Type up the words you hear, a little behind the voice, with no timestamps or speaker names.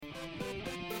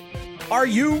Are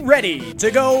you ready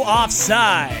to go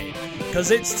offside?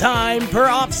 Because it's time for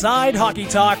Offside Hockey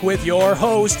Talk with your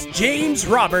host, James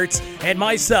Roberts, and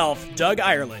myself, Doug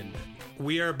Ireland.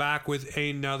 We are back with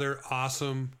another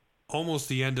awesome, almost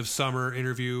the end of summer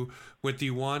interview with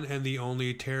the one and the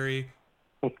only Terry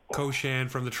Koshan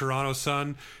from the Toronto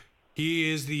Sun. He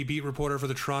is the beat reporter for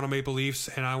the Toronto Maple Leafs,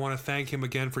 and I want to thank him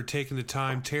again for taking the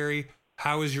time. Terry,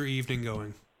 how is your evening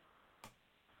going?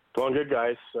 Going good,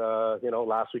 guys.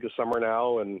 Last week of summer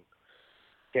now, and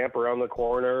camp around the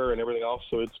corner and everything else,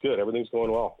 so it's good. Everything's going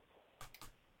well.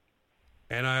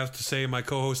 And I have to say, my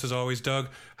co-host as always, Doug,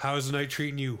 how is the night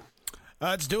treating you?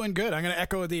 It's doing good. I'm going to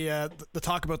echo the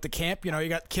talk about the camp. You know, you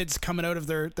got kids coming out of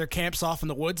their camps off in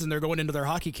the woods, and they're going into their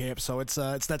hockey camp. So it's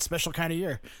that special kind of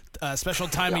year, special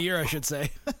time of year, I should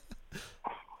say.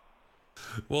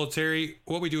 Well, Terry,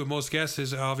 what we do with most guests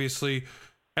is obviously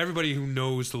everybody who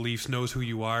knows the Leafs knows who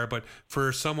you are. But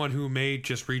for someone who may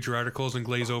just read your articles and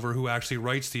glaze over, who actually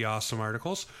writes the awesome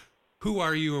articles, who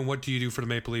are you and what do you do for the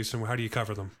Maple Leafs and how do you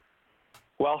cover them?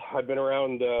 Well, I've been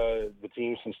around the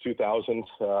team since 2000.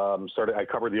 I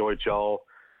covered the OHL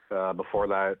before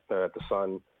that at the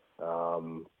Sun.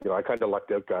 I kind of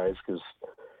lucked out, guys, because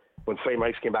when St.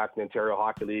 Mike's came back in the Ontario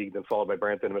Hockey League, then followed by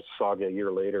Brampton and Mississauga a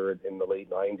year later in the late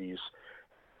 90s,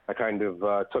 I kind of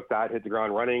took that, hit the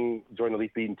ground running, joined the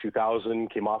Leaf beat in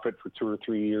 2000, came off it for 2 or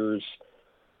 3 years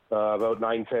about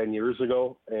 9-10 years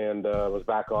ago, and was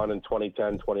back on in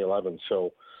 2010, 2011.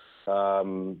 So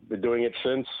been doing it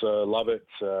since. Love it.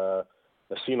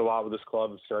 I've seen a lot with this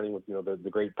club, starting with the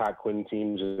great Pat Quinn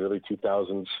teams in the early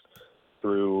 2000s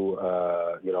through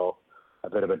a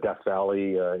bit of a Death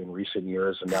Valley in recent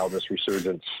years, and now this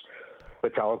resurgence, the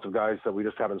talents of guys that we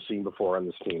just haven't seen before on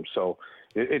this team. So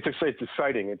it's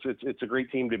exciting. It's a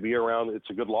great team to be around. It's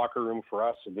a good locker room for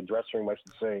us, a good dressing room, I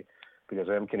should say, because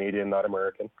I am Canadian, not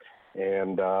American.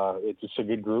 And it's just a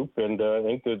good group, and I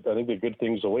think the good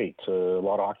things await. A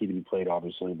lot of hockey to be played,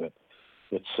 obviously, but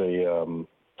it's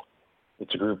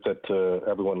a group that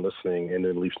everyone listening and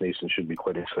in Leafs Nation should be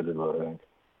quite excited about, I think.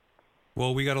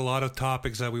 Well, we got a lot of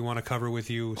topics that we want to cover with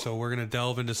you, so we're going to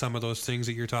delve into some of those things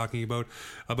that you're talking about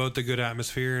the good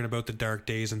atmosphere and about the dark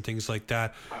days and things like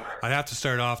that. I'd have to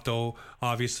start off, though,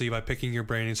 obviously, by picking your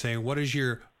brain and saying, what is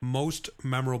your most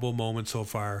memorable moment so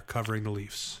far covering the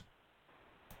Leafs?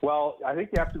 Well, I think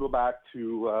you have to go back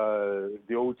to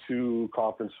the 2002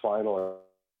 conference final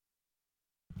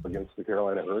against the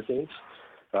Carolina Hurricanes.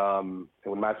 And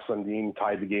when Matt Sundin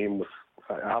tied the game with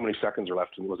how many seconds are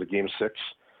left? Was it game 6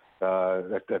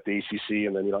 at the ACC?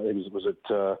 And then, was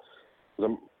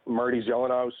it Marty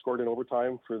Zelenaw who scored in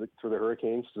overtime for the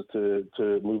Hurricanes to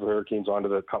move the Hurricanes onto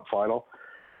the Cup final?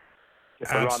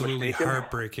 Absolutely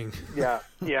heartbreaking. Yeah.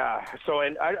 So,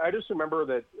 and I just remember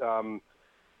that,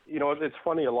 it's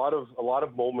funny. A lot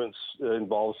of moments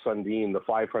involve Sundin. The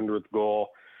 500th goal,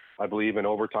 I believe, in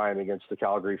overtime against the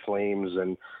Calgary Flames,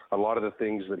 and a lot of the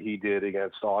things that he did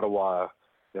against Ottawa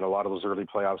in a lot of those early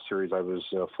playoff series. I was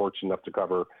fortunate enough to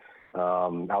cover.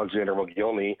 Alexander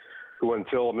Mogilny, who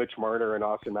until Mitch Marner and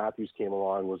Austin Matthews came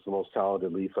along, was the most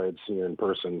talented Leaf I had seen in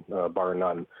person, bar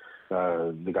none.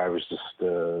 The guy was just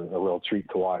a real treat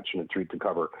to watch and a treat to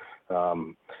cover.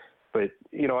 But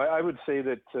I would say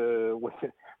that.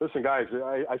 Listen, guys,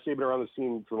 I say been around this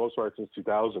team for the most part since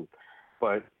 2000.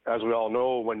 But as we all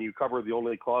know, when you cover the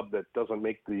only club that doesn't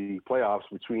make the playoffs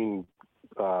between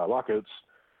lockouts,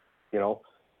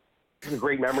 the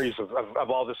great memories of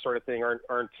all this sort of thing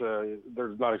aren't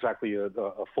there's not exactly a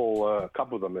full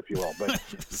cup of them, if you will.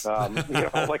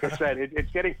 But like I said,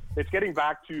 it's getting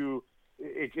back to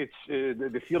it's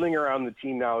the feeling around the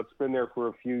team now. It's been there for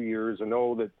a few years. I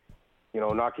know that.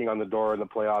 Knocking on the door in the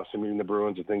playoffs and meeting the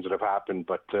Bruins and things that have happened.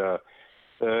 But,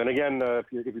 and again, if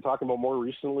you're talking about more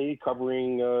recently,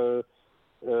 covering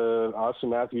Austin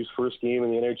Matthews' first game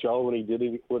in the NHL when he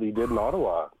did what he did in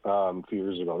Ottawa a few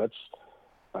years ago,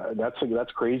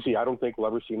 that's crazy. I don't think we'll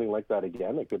ever see anything like that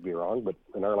again. I could be wrong, but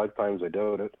in our lifetimes, I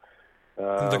doubt it.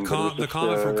 The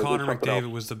comment from Connor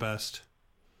McDavid was the best.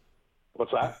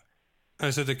 What's that? I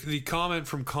said the comment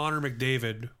from Connor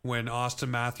McDavid when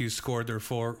Austin Matthews scored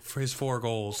his 4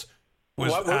 goals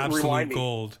was absolute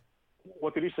gold.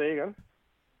 What did he say again?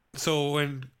 So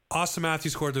when Austin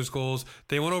Matthews scored those goals,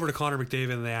 they went over to Connor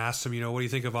McDavid and they asked him, what do you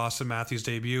think of Austin Matthews'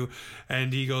 debut?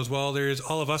 And he goes, well, there's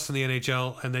all of us in the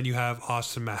NHL, and then you have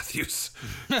Austin Matthews.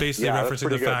 Basically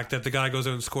referencing the fact that the guy goes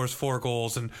out and scores 4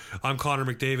 goals, and I'm Connor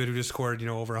McDavid who just scored,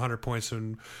 over 100 points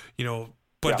and,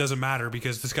 But it doesn't matter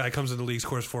because this guy comes in the league,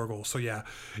 scores 4 goals. So,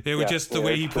 it was just the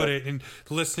way he put it. And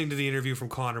listening to the interview from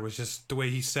Connor was just the way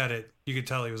he said it. You could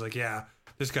tell he was like,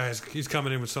 this guy's he's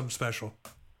coming in with something special.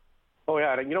 Oh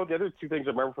yeah, and the other two things I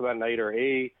remember from that night are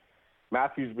A,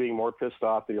 Matthews being more pissed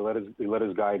off that he let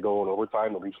his guy go in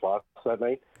overtime. The Leafs lost that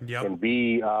night. Yep. And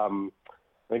B, I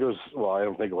think it was, well, I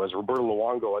don't think it was, Roberto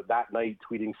Luongo at that night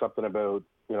tweeting something about,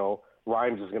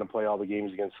 Rhymes is going to play all the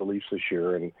games against the Leafs this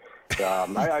year. And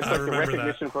I think the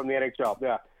recognition from the NHL,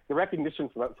 the recognition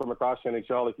from across the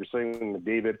NHL, like you're saying,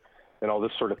 McDavid and all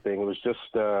this sort of thing, it was just,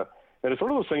 and it's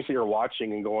one of those things that you're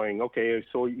watching and going, okay,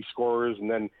 so he scores, and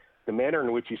then the manner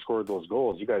in which he scored those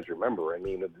goals, you guys remember. I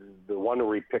mean, the one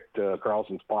where he picked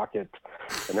Carlson's pocket,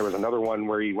 and there was another one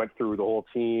where he went through the whole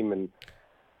team, and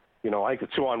I think the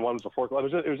 2-on-1 was the fourth.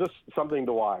 It was just something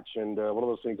to watch, and one of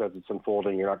those things as it's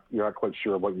unfolding, you're not quite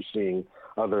sure what you're seeing.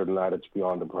 Other than that, it's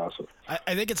beyond impressive.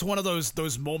 I think it's one of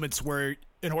those moments where,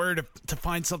 in order to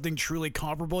find something truly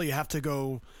comparable, you have to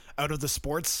go out of the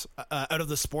sport.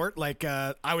 Like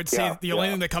I would say, the only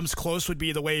thing that comes close would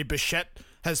be the way Bichette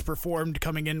has performed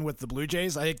coming in with the Blue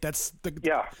Jays. I think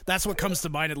that's what comes to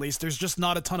mind. At least there's just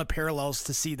not a ton of parallels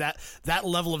to see that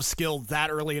level of skill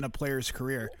that early in a player's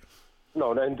career.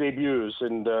 No, and debuts,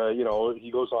 and he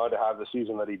goes on to have the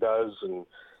season that he does, and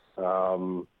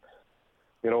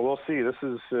we'll see. This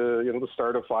is the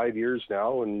start of 5 years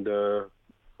now, and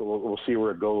we'll see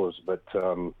where it goes. But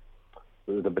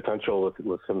the potential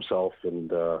with himself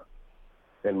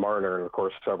and Marner, and of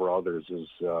course several others, is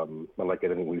unlike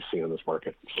anything we've seen in this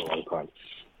market for a long time,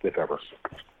 if ever.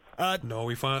 No,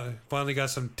 we finally got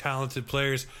some talented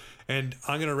players. And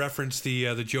I'm going to reference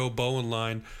the Joe Bowen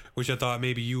line, which I thought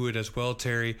maybe you would as well,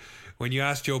 Terry. When you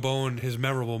asked Joe Bowen his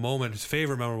memorable moment, his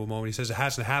favorite memorable moment, he says it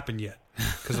hasn't happened yet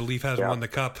because the Leaf hasn't won the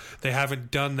Cup. They haven't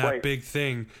done that big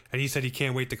thing. And he said he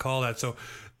can't wait to call that. So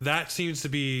that seems to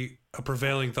be a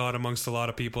prevailing thought amongst a lot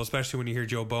of people, especially when you hear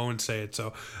Joe Bowen say it.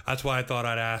 So that's why I thought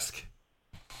I'd ask.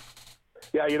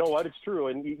 Yeah, you know what? It's true.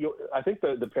 And I think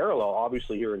the parallel,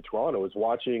 obviously, here in Toronto is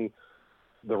watching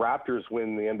the Raptors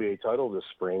win the NBA title this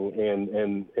spring,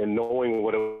 and knowing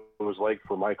what it was like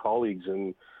for my colleagues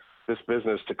in this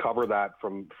business to cover that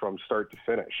from start to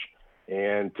finish,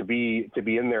 and to be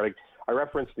in there. Like I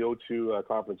referenced the 0-2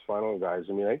 conference final guys.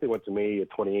 I mean, I think they went to May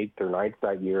 28th or 9th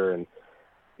that year, and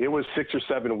it was 6 or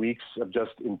 7 weeks of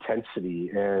just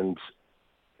intensity, and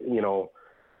to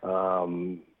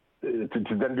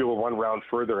then do a one round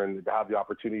further and to have the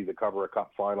opportunity to cover a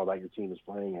Cup final that your team is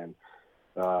playing in.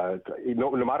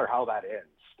 No matter how that ends,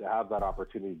 to have that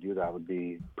opportunity to do that would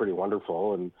be pretty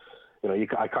wonderful. And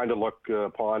I kind of look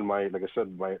upon the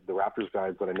Raptors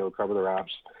guys that I know cover the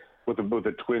Raps with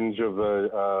a twinge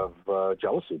of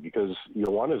jealousy, because you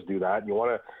want to do that.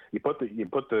 You put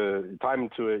the time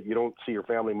into it. You don't see your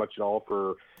family much at all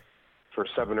for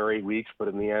 7 or 8 weeks, but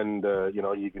in the end,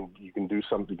 you can do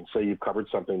something. You can say you've covered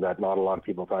something that not a lot of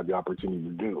people have had the opportunity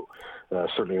to do.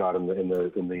 Certainly not in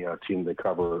the team they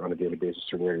cover on a daily basis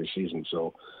during the regular season.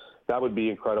 So that would be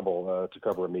incredible to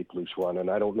cover a Maple Leafs run. And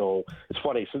I don't know. It's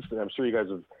funny, since I'm sure you guys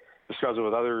have discussed it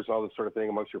with others, all this sort of thing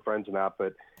amongst your friends and that,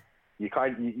 but you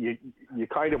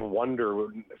kind of wonder,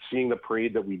 seeing the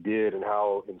parade that we did and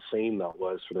how insane that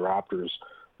was for the Raptors,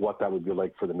 what that would be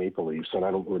like for the Maple Leafs. And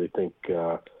I don't really think.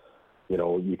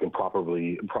 You can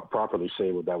properly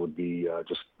say what that would be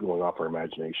just going off our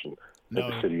imagination. No,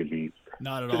 the city would be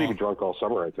not at all. Be all. drunk all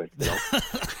summer, I think.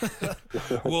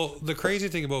 Well, the crazy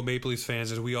thing about Maple Leafs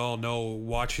fans, as we all know,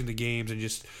 watching the games and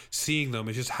just seeing them,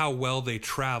 is just how well they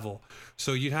travel.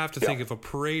 So you'd have to think if a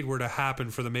parade were to happen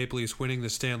for the Maple Leafs winning the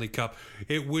Stanley Cup,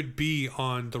 it would be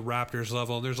on the Raptors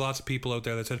level. And there's lots of people out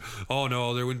there that said, "Oh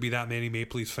no, there wouldn't be that many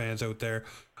Maple Leafs fans out there."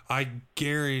 I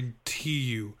guarantee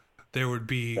you there would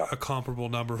be a comparable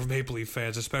number of Maple Leaf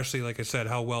fans, especially, like I said,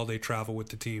 how well they travel with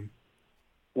the team.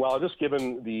 Well, just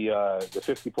given the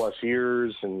 50-plus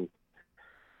years and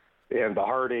the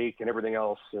heartache and everything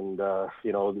else, and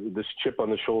this chip on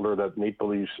the shoulder that Maple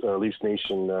Leafs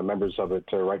Nation members of it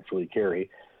rightfully carry,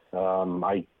 I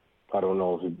don't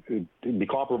know if it'd be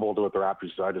comparable to what the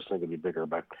Raptors do. I just think it'd be bigger,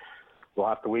 but we'll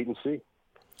have to wait and see.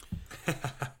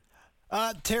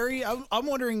 Terry, I'm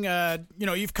wondering,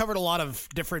 you've covered a lot of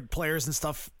different players and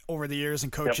stuff over the years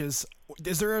and coaches. Yep.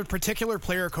 Is there a particular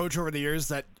player or coach over the years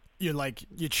that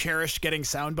you cherished getting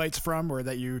sound bites from, or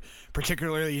that you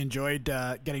particularly enjoyed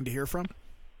getting to hear from?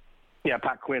 Yeah,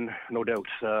 Pat Quinn, no doubt.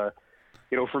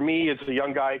 For me, it's a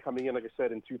young guy coming in, like I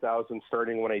said, in 2000,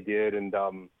 starting when I did, and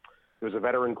it was a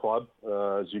veteran club,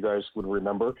 as you guys would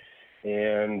remember,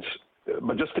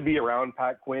 but just to be around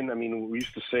Pat Quinn, I mean, we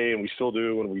used to say, and we still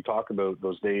do when we talk about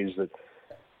those days, that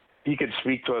he could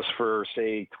speak to us for,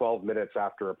 say, 12 minutes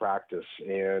after a practice,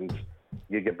 and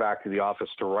you get back to the office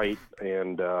to write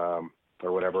and or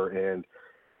whatever, and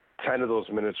 10 of those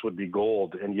minutes would be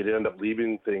gold, and you'd end up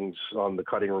leaving things on the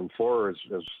cutting room floor, as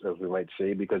we might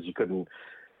say, because you couldn't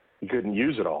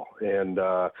use it all. And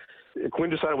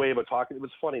Quinn just had a way about talking. It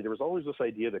was funny. There was always this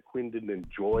idea that Quinn didn't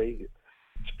enjoy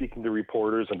speaking to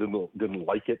reporters and didn't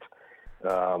like it.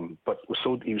 But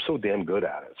he was so damn good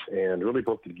at it, and really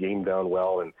broke the game down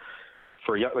well. And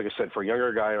like I said, for a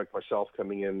younger guy like myself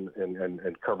coming in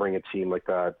and covering a team like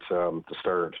that to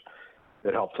start,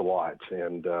 it helped a lot.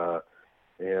 And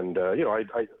you know,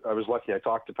 I was lucky. I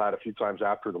talked to Pat a few times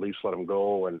after the Leafs let him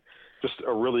go, and just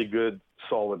a really good,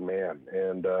 solid man.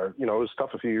 And you know, it was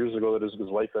tough a few years ago that his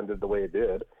life ended the way it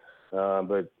did.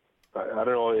 But I don't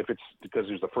know if it's because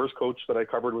he was the first coach that I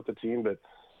covered with the team, but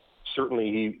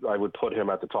certainly I would put him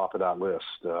at the top of that list.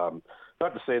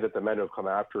 Not to say that the men who have come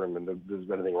after him and there's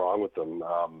been anything wrong with them.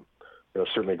 You know,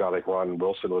 certainly a guy like Ron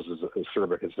Wilson was as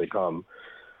acerbic as they come,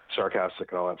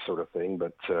 sarcastic and all that sort of thing.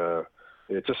 But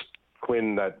it just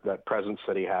Quinn, that presence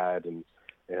that he had and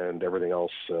everything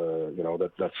else, you know,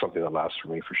 that's something that lasts for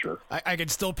me for sure. I can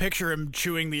still picture him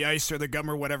chewing the ice or the gum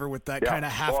or whatever with that kind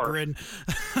of half grin.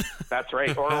 That's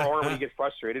right. Or when he gets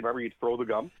frustrated, remember he'd throw the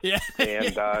gum. Yeah.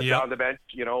 And down the bench,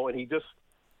 you know, and he just,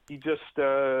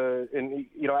 and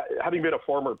you know, having been a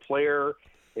former player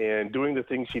and doing the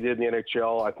things he did in the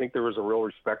NHL, I think there was a real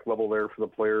respect level there for the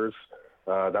players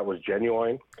that was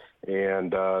genuine,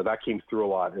 and that came through a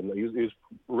lot. And he was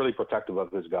really protective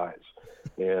of his guys,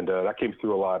 and that came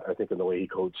through a lot, I think, in the way he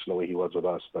coached and the way he was with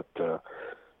us. But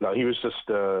no, he was just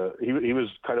he was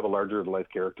kind of a larger than life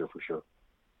character for sure.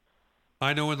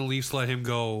 I know when the Leafs let him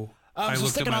go, I so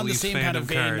looked at sticking my on the Leafs same kind of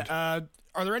fandom vein, card.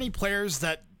 are there any players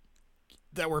that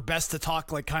were best to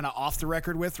talk like kind of off the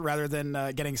record with rather than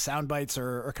getting sound bites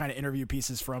or kind of interview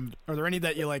pieces from? Are there any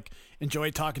that you like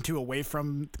enjoy talking to away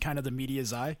from kind of the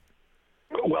media's eye?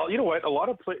 Well, you know what, a lot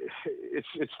of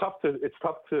it's tough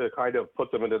to kind of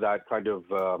put them into that kind of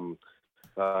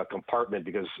compartment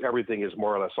because everything is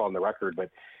more or less on the record. But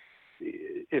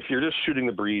if you're just shooting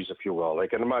the breeze, if you will,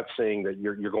 like, and I'm not saying that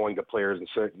you're going to players and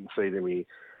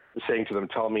saying to them,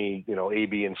 tell me, you know, A,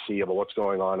 B, and C about what's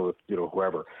going on with, you know,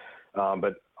 whoever.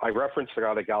 But I referenced a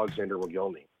guy like Alexander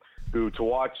Mogilny, who to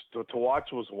watch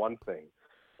was one thing,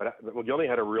 but Mogilny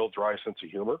had a real dry sense of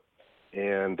humor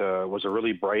and was a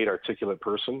really bright, articulate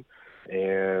person,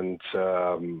 and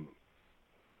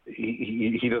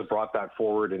he just brought that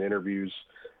forward in interviews,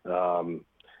 and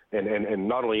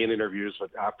not only in interviews, but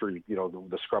after, you know,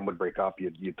 the scrum would break up,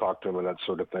 you'd talk to him and that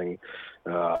sort of thing.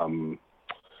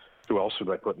 Who else would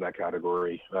I put in that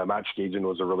category? Matt Skagen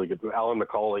was a really good. Alan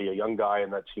McCauley, a young guy in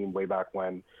that team way back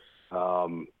when.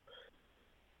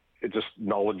 Just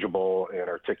knowledgeable and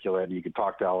articulate. You could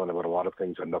talk to Alan about a lot of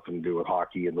things that had nothing to do with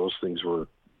hockey, and those things were,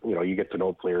 you know, you get to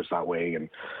know players that way and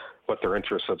what their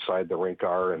interests outside the rink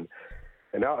are. And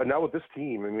now with this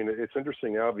team, I mean, it's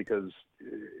interesting now because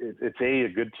it's a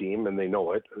good team and they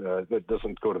know it. That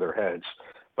doesn't go to their heads,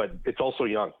 but it's also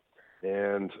young.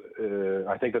 And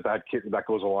I think that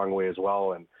goes a long way as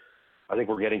well. And I think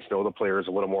we're getting to know the players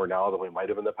a little more now than we might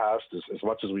have in the past. As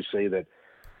much as we say that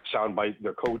soundbite,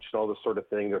 their coach and all this sort of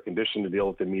thing, they're conditioned to deal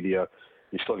with the media,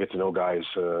 you still get to know guys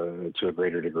to a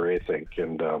greater degree, I think.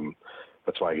 And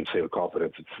that's why I can say with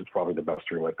confidence it's probably the best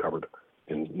team I've covered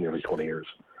in nearly 20 years.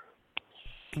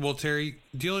 Well, Terry,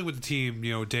 dealing with the team,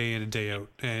 you know, day in and day out,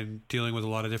 and dealing with a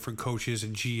lot of different coaches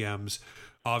and GMs,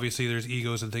 obviously there's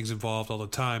egos and things involved all the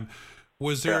time.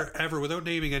 Was there ever, without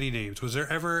naming any names, was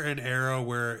there ever an era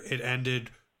where it ended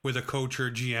with a coach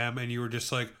or GM and you were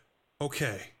just like,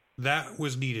 okay, that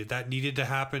was needed. That needed to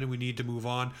happen and we need to move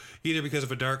on, either because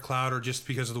of a dark cloud or just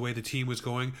because of the way the team was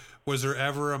going? Was there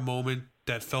ever a moment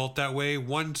that felt that way?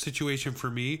 One situation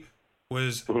for me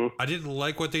was I didn't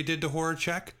like what they did to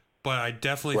Horacek, but I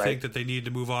definitely think that they needed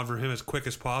to move on from him as quick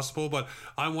as possible. But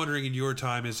I'm wondering, in your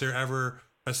time, is there ever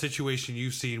a situation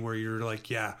you've seen where you're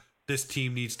like, yeah, this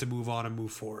team needs to move on and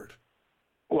move forward?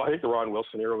 Well, I think the Ron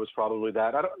Wilson era was probably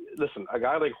that. Listen, a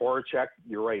guy like Horacek,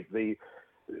 you're right.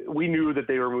 We knew that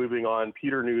they were moving on.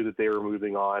 Peter knew that they were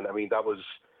moving on. I mean, that was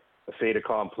a fait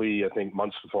accompli, I think,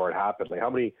 months before it happened. Like,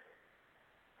 I'm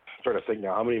trying to think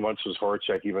now, how many months was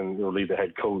Horacek even lead the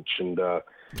head coach? And,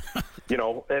 you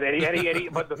know, and any,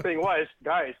 but the thing was,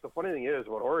 guys, the funny thing is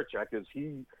about Horacek is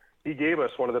he gave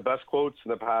us one of the best quotes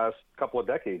in the past couple of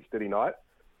decades, did he not?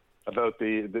 About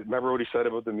remember what he said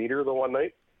about the meter the one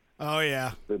night? Oh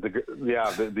yeah.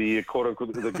 The quote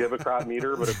unquote the give a crap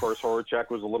meter, but of course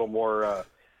Horacek was a little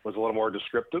more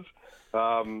descriptive.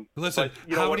 Listen,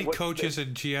 but, how many coaches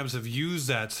and GMs have used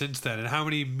that since then, and how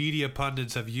many media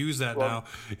pundits have used that now?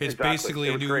 It's basically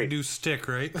a new stick,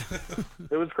 right?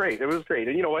 It was great.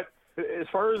 And you know what? As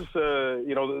far as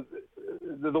you know,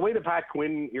 the way the Pat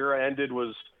Quinn era ended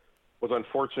was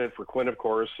unfortunate for Quinn, of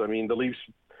course. I mean, the Leafs,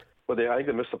 I think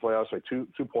they missed the playoffs by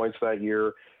two points that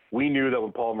year. We knew that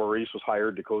when Paul Maurice was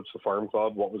hired to coach the farm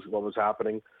club, what was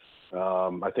happening.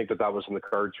 I think that was in the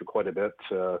cards for quite a bit.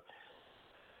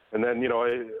 And then,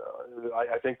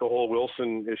 I think the whole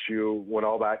Wilson issue, when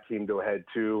all that came to a head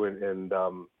too, and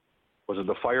was it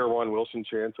the fire Ron Wilson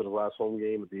chance at the last home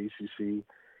game at the ACC?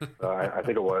 I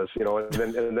think it was,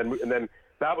 and then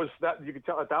that was that. You could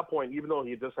tell at that point, even though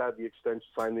he just had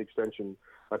signed the extension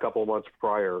a couple of months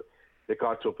prior, it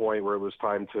got to a point where it was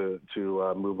time to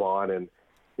move on. And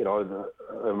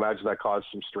I imagine that caused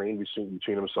some strain between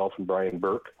himself and Brian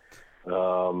Burke.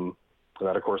 And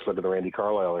that, of course, led to the Randy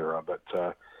Carlyle era. But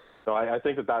no, I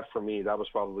think that for me, that was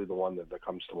probably the one that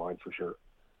comes to mind for sure.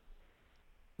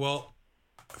 Well,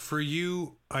 for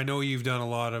you, I know you've done a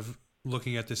lot of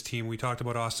looking at this team. We talked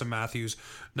about Austin Matthews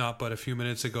not but a few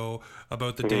minutes ago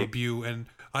about the debut, and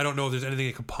I don't know if there's anything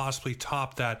that could possibly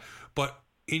top that. But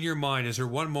in your mind, is there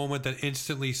one moment that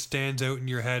instantly stands out in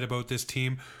your head about this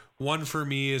team? One for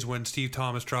me is when Steve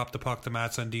Thomas dropped the puck to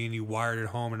Matt Sundin. You wired it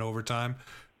home in overtime.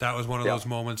 That was one of those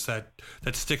moments that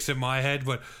sticks in my head.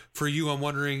 But for you, I'm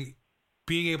wondering,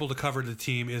 being able to cover the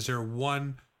team, is there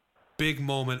one big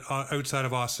moment outside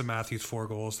of Austin Matthews' 4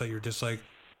 goals that you're just like,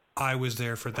 I was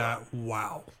there for that?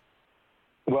 Wow.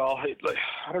 Well, I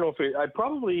don't know if I'd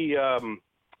probably,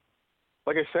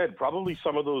 like I said, probably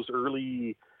some of those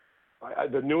early,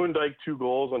 the Nieuwendyk 2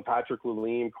 goals on Patrick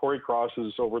Lalime, Corey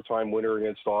Cross's overtime winner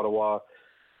against Ottawa.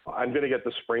 I'm going to get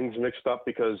the Springs mixed up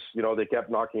because, they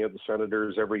kept knocking out the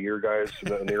Senators every year, guys,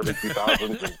 in the early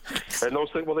 2000s. And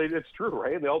those things, well, it's true,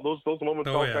 right? And those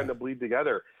moments kind of bleed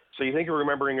together. So you think you're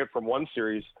remembering it from one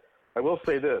series. I will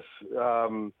say this,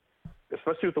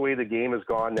 especially with the way the game has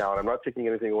gone now, and I'm not taking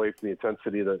anything away from the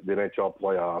intensity of the NHL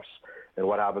playoffs and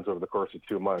what happens over the course of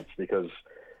 2 months, because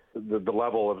the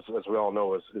level, as we all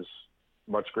know, is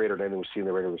much greater than anything we see in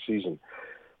the regular season.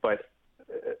 But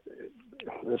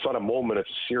it's not a moment, it's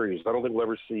a series. I don't think we'll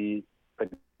ever see,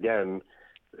 again,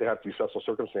 it has to be special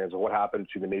circumstances, what happened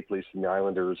to the Maple Leafs and the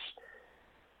Islanders.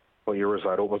 What year was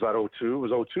that? Was that 02? It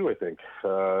was 02, I think.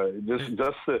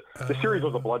 The series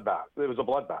was a bloodbath. It was a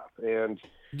bloodbath. And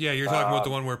yeah, you're talking about the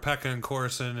one where Pekka and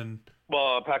Corson and...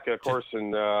 Well, Pekka,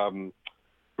 Corson,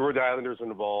 who were the Islanders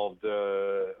involved?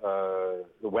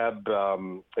 Webb,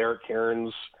 Eric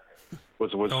Cairns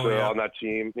was on that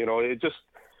team.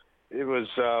 It was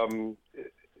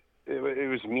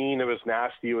mean. It was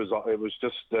nasty. It was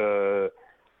just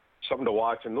something to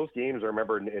watch. And those games, I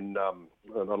remember on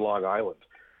Long Island.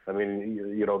 I mean,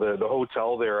 the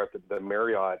hotel there at the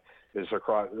Marriott is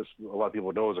across. A lot of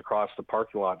people know is across the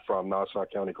parking lot from Nassau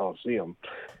County Coliseum.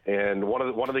 And one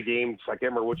of the games, I can't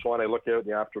remember which one. I looked out in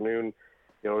the afternoon.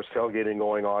 There's tailgating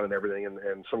going on and everything,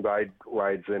 and some guy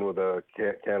rides in with a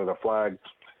Canada flag.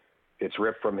 It's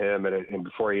ripped from him, and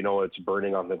before you know it, it's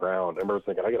burning on the ground. I remember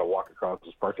thinking, I got to walk across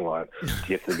this parking lot to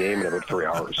get to the game in about 3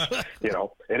 hours.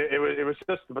 And it was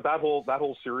just, but that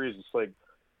whole series is like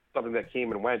something that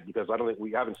came and went, because I don't think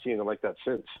we haven't seen it like that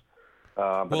since.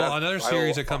 Well, another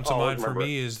series that comes to mind for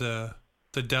me is the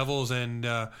Devils and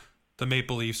the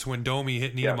Maple Leafs when Domi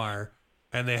hit Niedermayer. Yes.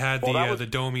 And they had the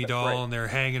Domi doll, right, and they're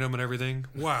hanging him and everything.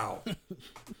 Wow.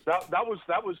 that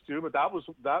was too, but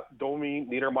that Domi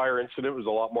Niedermayer incident was a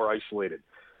lot more isolated,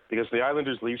 because the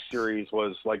Islanders Leafs series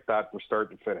was like that from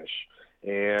start to finish.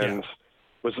 And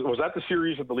was that the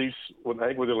series that the Leafs, I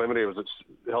think, were eliminated? Was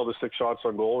it held to 6 shots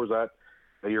on goal, or was that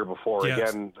a year before? Yes.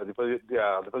 Again, they played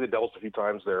the Devils a few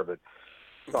times there, but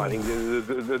no, I think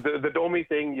the Domi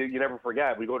thing you never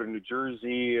forget. We go to New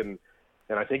Jersey, and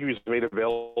I think he was made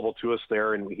available to us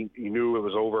there, and he knew it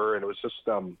was over, and it was just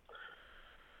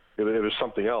it was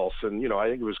something else. And I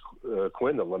think it was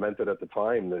Quinn that lamented at the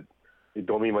time that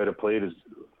Domi might have played as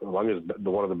long as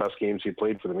one of the best games he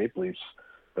played for the Maple Leafs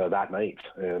that night,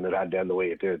 and it had to end the way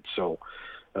it did. So,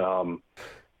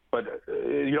 but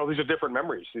these are different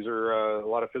memories. These are a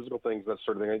lot of physical things, that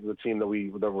sort of thing. The team that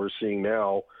we're seeing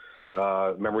now,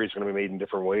 memories are going to be made in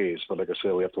different ways. But like I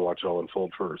said, we have to watch it all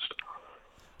unfold first.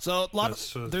 So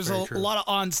there's a lot of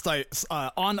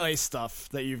on ice stuff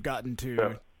that you've gotten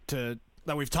to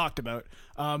that we've talked about.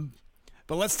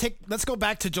 But let's go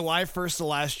back to July 1st of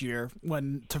last year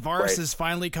when Tavares is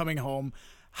finally coming home.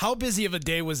 How busy of a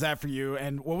day was that for you,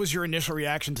 and what was your initial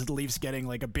reaction to the Leafs getting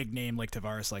like a big name like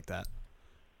Tavares like that?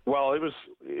 Well, it was.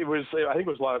 I think it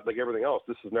was a lot like everything else.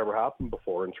 This has never happened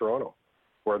before in Toronto,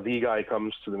 where the guy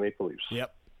comes to the Maple Leafs.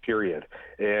 Yep. Period.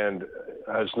 And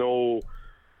has no.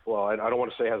 Well, I don't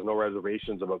want to say has no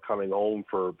reservations about coming home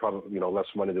for probably less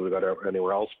money than we got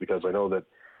anywhere else, because I know that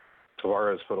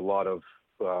Tavares put a lot of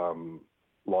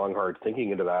long, hard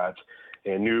thinking into that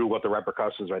and knew what the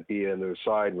repercussions might be on their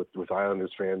side with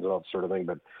Islanders fans and all that sort of thing.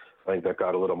 But I think that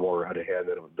got a little more out of hand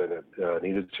than it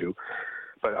needed to.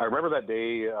 But I remember that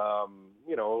day,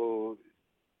 you know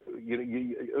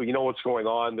what's going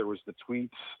on. There was the tweets,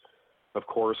 of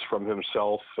course, from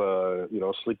himself, you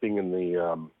know, sleeping in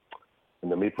the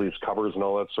Maple Leafs covers and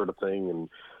all that sort of thing. And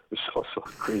it's also a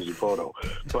crazy photo.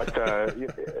 But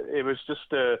it was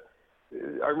just,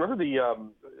 I remember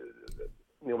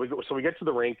we get to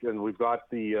the rink and we've got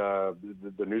the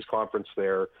news conference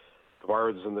there.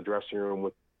 Tavares is in the dressing room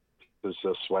with his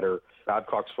sweater.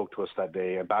 Babcock spoke to us that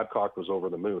day, and Babcock was over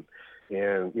the moon.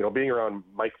 And, you know, being around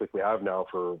Mike like we have now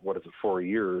for, 4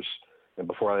 years, and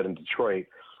before that in Detroit,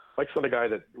 Mike's not a guy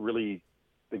that really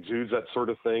exudes that sort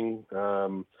of thing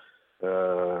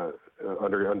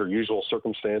under usual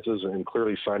circumstances, and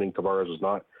clearly signing Tavares is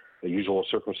not a usual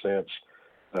circumstance.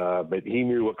 But he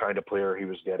knew what kind of player he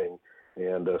was getting,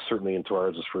 and certainly in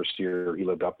Tavares' first year, he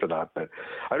lived up to that. But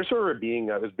I just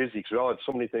remember I was busy because we all had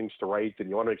so many things to write, and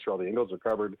you want to make sure all the angles are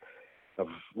covered of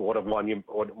what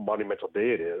monumental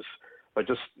day it is. But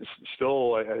just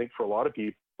still, I think for a lot of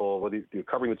people, whether you're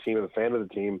covering the team and a fan of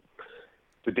the team,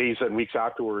 the days and weeks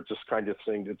afterwards, just kind of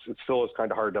thing, it still is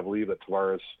kind of hard to believe that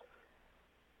Tavares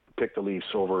picked the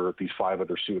Leafs over these 5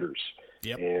 other suitors.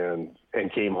 Yep.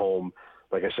 and came home,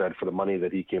 like I said, for the money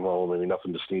that he came home. I mean,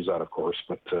 nothing to sneeze at, of course,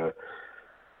 but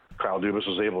Kyle Dubas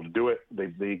was able to do it.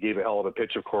 They gave a hell of a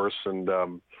pitch, of course, and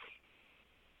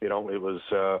you know, it was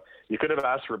you could have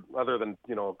asked for, other than,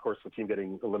 you know, of course, the team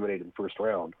getting eliminated in the first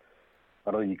round.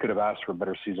 I don't think you could have asked for a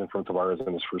better season from Tavares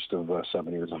in his first of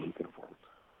 7 years on the uniform.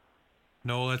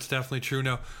 No, that's definitely true.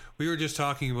 Now, we were just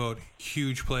talking about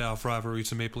huge playoff rivalries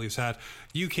the Maple Leafs had.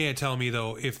 You can't tell me,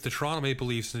 though, if the Toronto Maple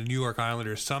Leafs and the New York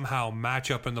Islanders somehow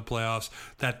match up in the playoffs,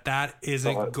 that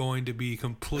isn't going to be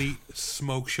complete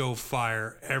smoke show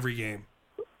fire every game.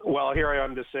 Well, here I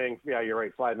am just saying, yeah, you're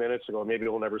right, 5 minutes ago. Maybe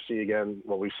we'll never see again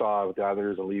what we saw with the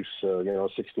Islanders and Leafs,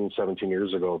 16, 17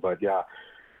 years ago. But, yeah,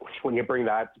 when you bring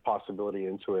that possibility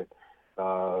into it,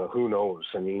 who knows?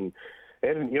 I mean,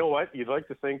 and you know what? You'd like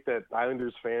to think that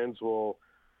Islanders fans will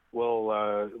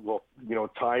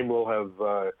time will have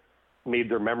made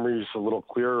their memories a little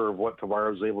clearer of what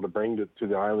Tavares was able to bring to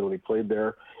the island when he played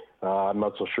there. I'm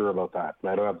not so sure about that.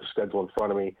 I don't have the schedule in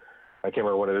front of me. I can't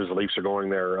remember when it is the Leafs are going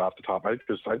there off the top. I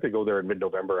think they go there in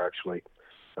mid-November, actually,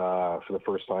 for the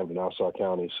first time to Nassau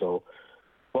County. So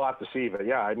we'll have to see. But,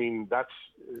 yeah, I mean,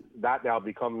 that now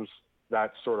becomes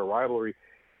that sort of rivalry.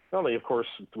 Not only, of course,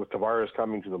 with Tavares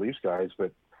coming to the Leafs guys,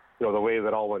 but, you know, the way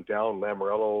that all went down,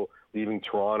 Lamoriello leaving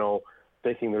Toronto,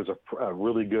 thinking there's a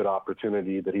really good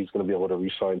opportunity that he's going to be able to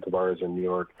re-sign Tavares in New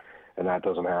York, and that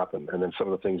doesn't happen. And then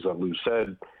some of the things that Lou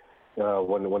said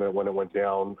when it went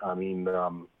down, I mean,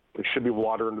 there should be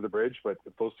water under the bridge, but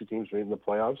if those two teams made in the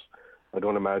playoffs, I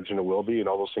don't imagine it will be, and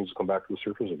all those things will come back to the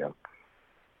surface again.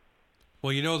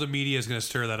 Well, you know the media is going to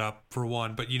stir that up, for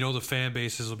one, but you know the fan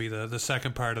bases will be the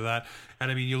second part of that.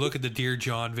 And, I mean, you look at the Dear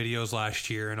John videos last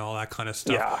year and all that kind of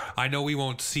stuff. Yeah. I know we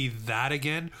won't see that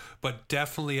again, but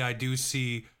definitely I do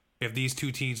see if these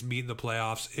two teams meet in the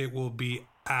playoffs, it will be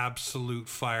absolute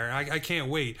fire. I can't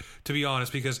wait, to be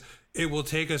honest, because it will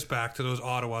take us back to those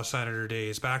Ottawa Senator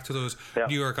days, back to those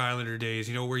New York Islander days,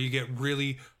 you know, where you get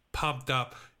really pumped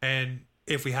up. And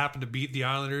if we happen to beat the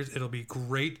Islanders, it'll be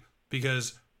great,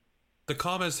 because the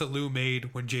comments that Lou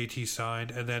made when JT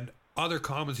signed, and then other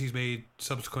comments he's made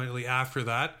subsequently after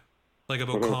that, like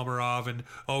about Komarov and,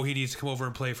 he needs to come over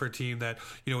and play for a team that,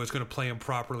 you know, is going to play him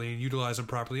properly and utilize him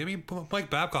properly. I mean, Mike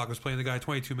Babcock was playing the guy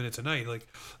 22 minutes a night. Like,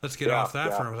 let's get off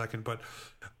that for a second. But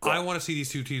I want to see these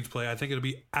two teams play. I think it'll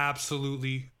be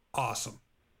absolutely awesome.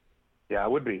 Yeah,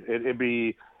 it would be. It'd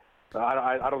be.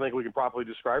 I don't think we can properly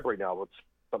describe right now what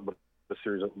the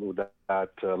series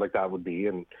like that would be,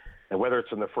 and whether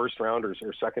it's in the first round or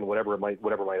second, whatever might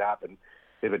happen.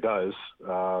 If it does,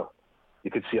 you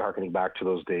could see harkening back to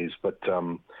those days. But I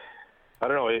don't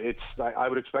know. I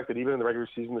would expect that even in the regular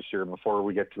season this year, before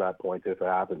we get to that point, if it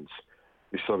happens,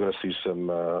 we're still going to see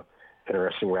some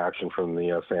interesting reaction from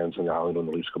the fans in the island when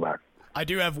the Leafs go back. I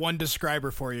do have one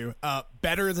describer for you.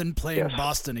 Better than playing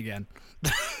Boston again.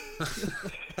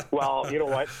 Well, you know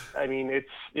what? I mean,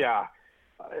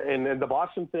 and the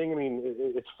Boston thing, I mean,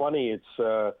 it's funny. It's,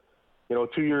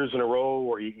 2 years in a row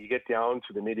where you get down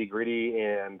to the nitty-gritty,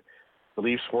 and the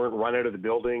Leafs weren't run out of the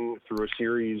building through a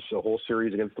whole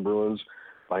series against the Bruins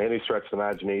by any stretch of the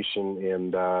imagination,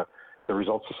 and the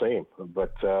result's the same.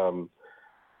 But,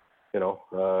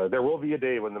 there will be a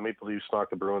day when the Maple Leafs knock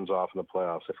the Bruins off in the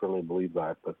playoffs. I firmly believe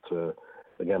that. But,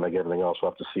 again, like everything else,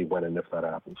 we'll have to see when and if that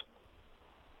happens.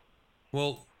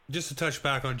 Well, Just to touch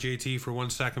back on JT for 1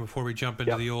 second before we jump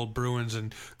into the old Bruins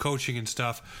and coaching and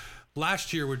stuff.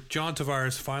 Last year, with John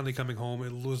Tavares finally coming home,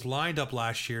 it was lined up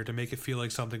last year to make it feel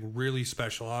like something really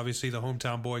special. Obviously, the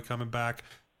hometown boy coming back.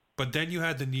 But then you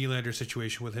had the Nylander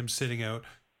situation with him sitting out.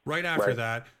 Right after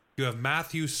that, you have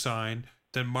Matthews sign.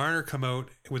 Then Marner come out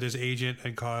with his agent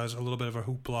and cause a little bit of a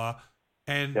hoopla.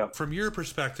 And from your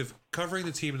perspective, covering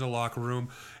the team in the locker room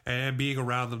and being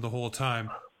around them the whole time,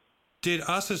 did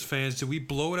us as fans, did we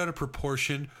blow it out of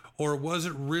proportion, or was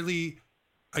it really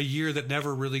a year that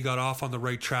never really got off on the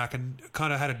right track and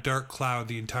kind of had a dark cloud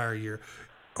the entire year?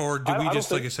 Or did we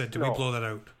just, like I said, did we blow that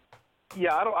out?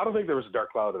 Yeah, I don't think there was a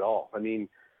dark cloud at all. I mean,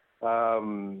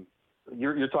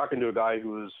 you're talking to a guy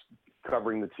who was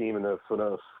covering the team in the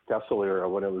Kessel era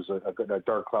when it was a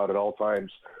dark cloud at all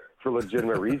times for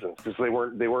legitimate reasons, because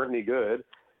they weren't any good,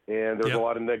 and there was a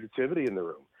lot of negativity in the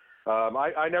room.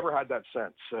 I never had that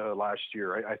sense last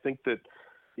year. I think that,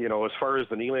 as far as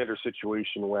the Nylander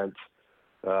situation went,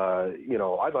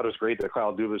 I thought it was great that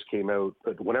Kyle Dubas came out,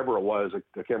 but whenever it was, I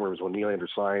can't remember, it was when Nylander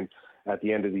signed at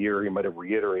the end of the year, he might have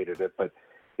reiterated it, but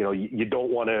you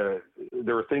don't want to,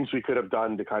 there were things we could have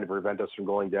done to kind of prevent us from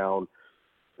going down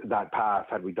that path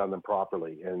had we done them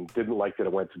properly, and didn't like that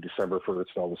it went to December 1st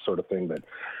and all this sort of thing. But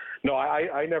no,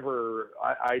 I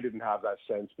didn't have that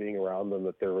sense being around them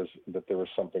that there was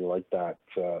something like that.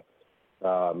 It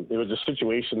was a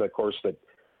situation, of course, that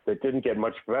didn't get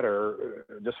much better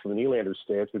just from the Nylander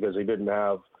stance, because they didn't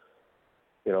have,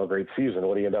 a great season.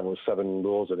 What he ended up with 7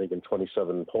 goals, I think, and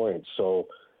 27 points. So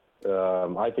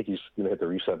I think he's going to hit the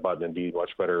reset button and be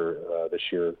much better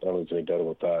this year. I don't think there's any doubt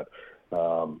about that.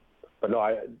 But no,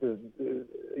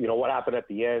 what happened at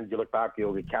the end, you look back,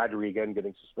 you get Kadri again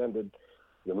getting suspended,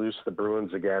 you lose to the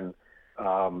Bruins again.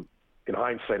 In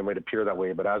hindsight, it might appear that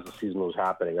way, but as the season was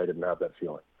happening, I didn't have that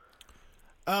feeling.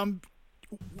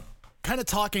 Kind of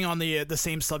talking on the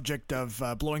same subject of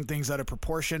blowing things out of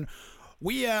proportion,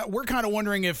 we're kind of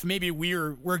wondering if maybe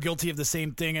we're guilty of the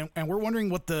same thing, and we're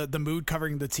wondering what the mood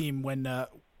covering the team when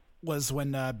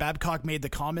Babcock made the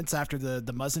comments after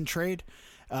the Muzzin trade,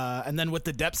 and then with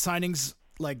the depth signings,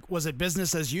 like, was it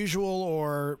business as usual,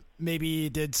 or maybe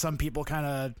did some people kind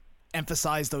of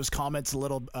emphasize those comments a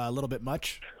little bit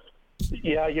much?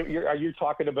 Yeah, are you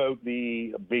talking about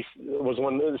the base? Was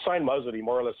when they signed Muzzin, he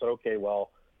more or less said, "Okay,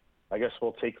 well, I guess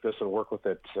we'll take this and work with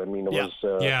it." I mean, it was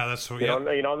that's what,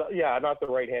 not the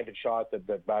right-handed shot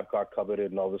that Babcock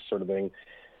coveted and all this sort of thing.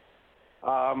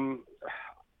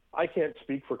 I can't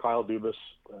speak for Kyle Dubas.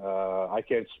 I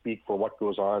can't speak for what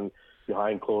goes on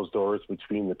behind closed doors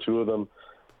between the two of them.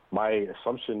 My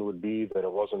assumption would be that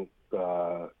it wasn't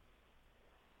that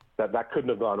couldn't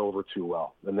have gone over too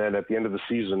well. And then at the end of the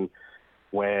season,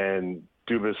 when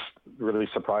Dubas really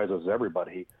surprises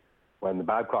everybody, when the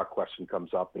Babcock question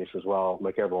comes up and he says, "Well,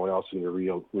 like everyone else, you need to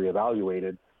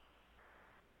reevaluated,"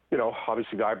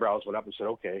 obviously the eyebrows went up and said,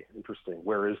 "Okay, interesting.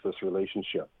 Where is this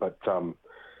relationship?" But I'm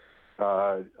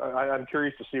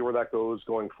curious to see where that goes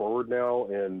going forward now.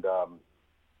 And,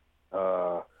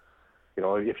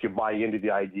 if you buy into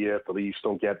the idea, if the Leafs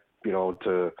don't get,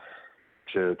 to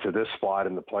this spot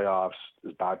in the playoffs,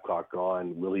 is Babcock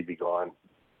gone? Will he be gone?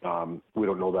 We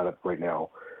don't know that right now.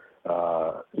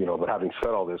 But having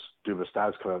said all this, Dubas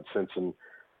has come out since and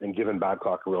given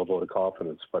Babcock a real vote of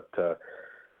confidence. But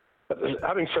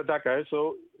having said that, guys,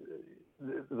 so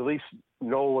the Leafs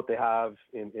know what they have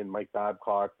in Mike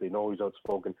Babcock. They know he's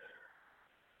outspoken.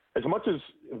 As much as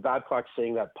Babcock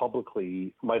saying that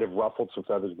publicly might have ruffled some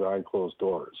feathers behind closed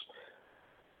doors,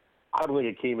 I don't think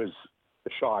it came as a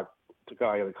shock to a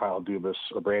guy like Kyle Dubas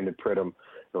or Brandon Pridham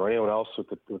or anyone else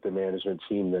with the management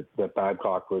team that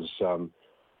Babcock was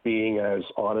being as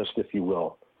honest, if you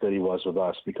will, that he was with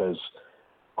us, because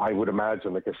I would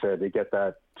imagine, like I said, they get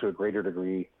that to a greater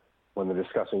degree when they're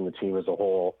discussing the team as a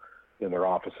whole in their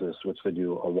offices, which they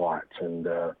do a lot. And,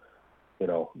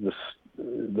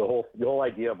 the whole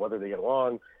idea of whether they get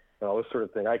along and all this sort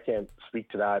of thing, I can't speak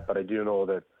to that, but I do know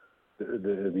that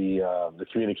the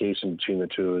communication between the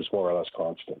two is more or less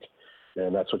constant.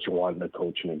 And that's what you want in a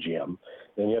coach and a GM.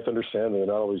 And you have to understand they're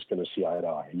not always going to see eye to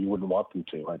eye. You wouldn't want them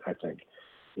to, I think.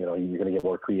 You're going to get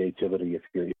more creativity if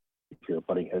you're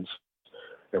butting heads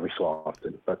every so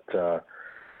often. But,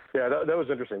 that was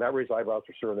interesting. That raised eyebrows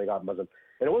for sure when they got Muzzin.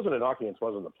 And it wasn't a knock against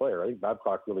Muzzin, the player. I think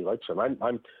Babcock really likes him.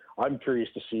 I'm curious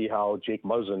to see how Jake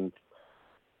Muzzin,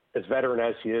 as veteran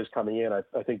as he is coming in, I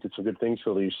think it's a good thing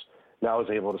for Leafs now is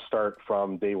able to start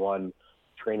from day one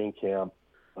training camp,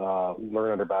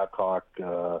 learn under Babcock,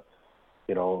 learn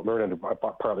under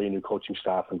partly a new coaching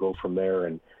staff and go from there.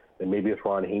 And maybe with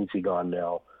Ron Hainsey gone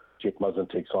now, Jake Muzzin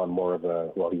takes on more of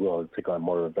he will take on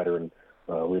more of a veteran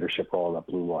leadership role on that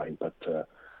blue line. But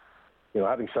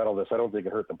having said all this, I don't think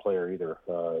it hurt the player either.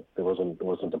 There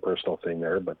wasn't a personal thing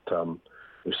there, but it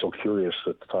was so curious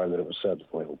at the time that it was said.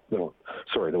 The way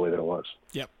that it was.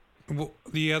 Yep. Well,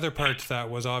 the other part to that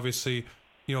was obviously,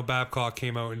 Babcock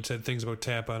came out and said things about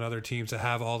Tampa and other teams that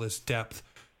have all this depth,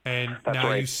 and That's now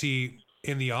right. you see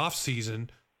in the off season,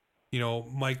 Kyle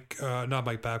Dubas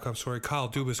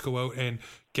go out and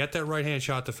get that right-hand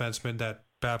shot defenseman that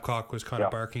Babcock was kind of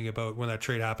barking about when that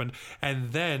trade happened.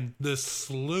 And then the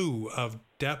slew of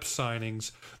depth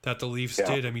signings that the Leafs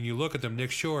did. I mean, you look at them,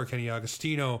 Nick Shore, Kenny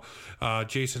Agostino,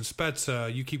 Jason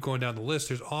Spezza, you keep going down the list.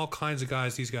 There's all kinds of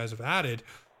guys these guys have added.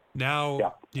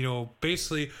 Now,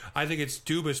 basically, I think it's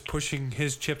Dubas pushing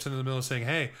his chips into the middle saying,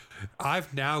 hey,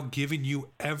 I've now given you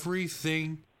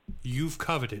everything you've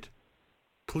coveted.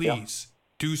 Please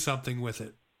do something with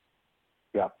it.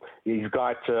 Yeah, you've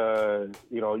got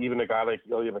even a guy like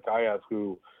Ilya Mikheyev,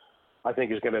 who I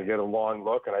think is going to get a long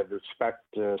look, and I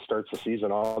expect starts the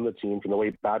season on the team from the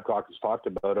way Babcock has talked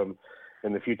about him,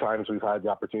 and the few times we've had the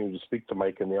opportunity to speak to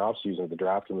Mike in the offseason, the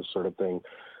draft and this sort of thing,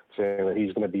 saying that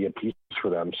he's going to be a piece for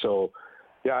them. So,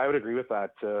 yeah, I would agree with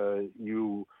that. And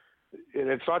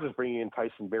it's not just bringing in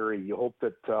Tyson Barrie. You hope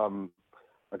that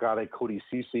a guy like Cody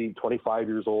Ceci, 25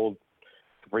 years old,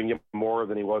 to bring him more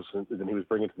than he was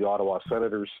bringing to the Ottawa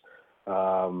Senators.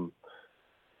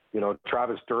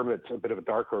 Travis Dermott's a bit of a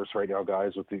dark horse right now,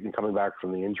 guys, with coming back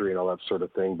from the injury and all that sort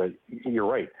of thing. But you're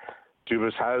right.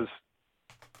 Dubas has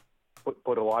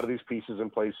put a lot of these pieces in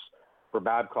place for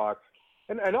Babcock,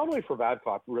 and not only for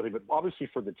Babcock, really, but obviously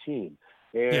for the team.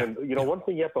 And, one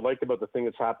thing you have to like about the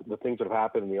things that have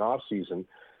happened in the offseason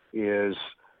is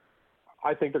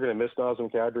I think they're going to miss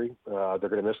Nazem Kadri. They're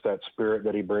going to miss that spirit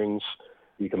that he brings.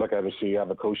 You can look at him and see you have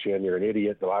a Koshan, you're an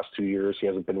idiot. The last 2 years, he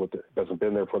hasn't been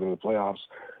there for them in the playoffs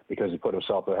because he put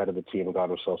himself ahead of the team and got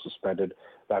himself suspended.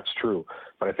 That's true.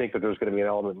 But I think that there's going to be an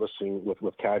element missing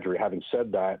with Kadri. Having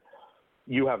said that,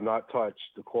 you have not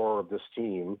touched the core of this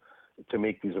team to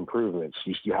make these improvements.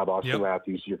 You have Austin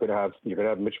Matthews. You're going to have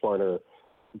Mitch Marner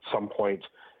at some point.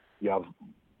 You have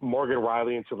Morgan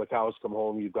Riley until the cows come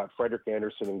home. You've got Frederik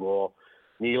Andersen in goal.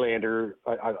 Nylander,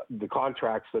 the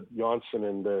contracts that Johnson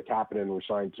and Kapanen were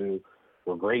signed to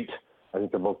were great. I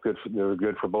think they're both good. They're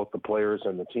good for both the players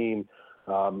and the team.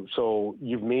 So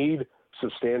you've made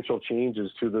substantial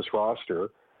changes to this roster,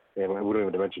 and I wouldn't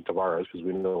even mention Tavares because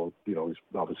we know he's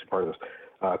obviously part of this.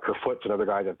 Kerfoot's another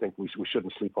guy that I think we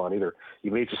shouldn't sleep on either.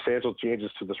 You made substantial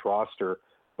changes to this roster,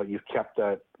 but you've kept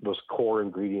those core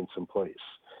ingredients in place.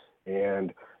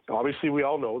 And obviously, we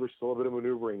all know there's still a bit of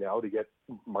maneuvering now to get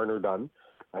Marner done.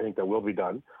 I think that will be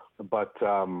done, but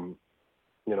the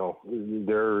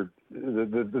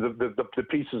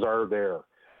pieces are there,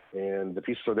 and the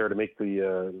pieces are there to make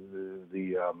the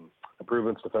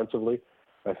improvements defensively.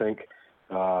 I think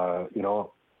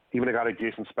even a guy like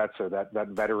Jason Spezza, that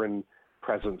veteran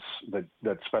presence that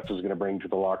Spezza is going to bring to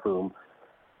the locker room,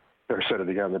 or said it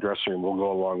again, the dressing room will go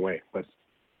a long way. But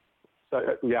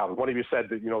one of you said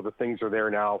that the things are there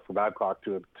now for Babcock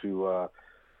to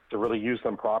really use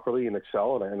them properly and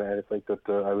excel, and I think that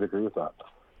I would agree with that.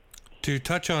 To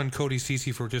touch on Cody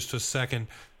Ceci for just a second,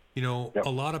 a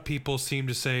lot of people seem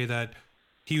to say that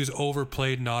he was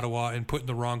overplayed in Ottawa and put in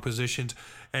the wrong positions,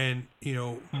 and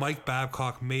Mike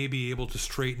Babcock may be able to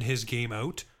straighten his game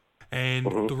out. And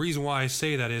the reason why I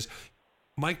say that is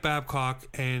Mike Babcock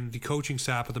and the coaching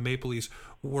staff of the Maple Leafs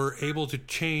were able to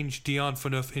change Dion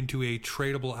Phaneuf into a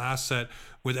tradable asset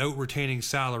without retaining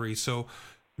salary. So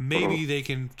maybe they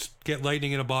can get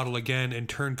lightning in a bottle again and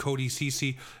turn Cody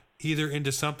Ceci either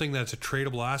into something that's a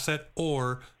tradable asset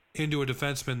or into a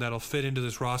defenseman that'll fit into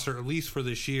this roster, at least for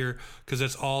this year, because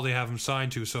that's all they have him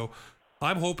signed to. So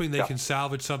I'm hoping they can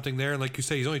salvage something there. And like you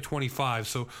say, he's only 25,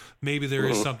 so maybe there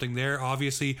is something there.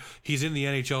 Obviously, he's in the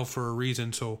NHL for a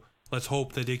reason, so let's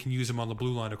hope that they can use him on the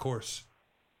blue line, of course.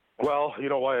 Well, you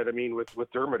know what? I mean,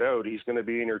 with Dermott out, he's going to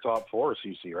be in your top four,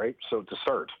 CC, right? So to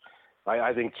start,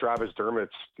 I think Travis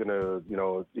Dermott's going to,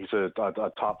 he's a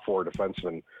top four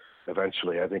defenseman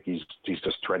eventually. I think he's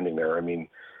just trending there. I mean,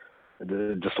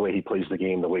 just the way he plays the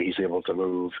game, the way he's able to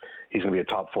move, he's going to be a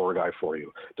top four guy for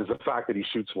you. Does the fact that he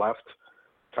shoots left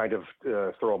kind of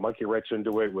throw a monkey wrench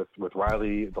into it with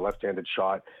Riley, the left-handed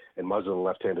shot, and Muzzin, the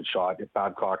left-handed shot? If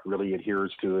Babcock really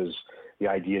adheres to the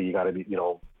idea you got to be,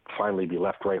 finally be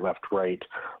left, right,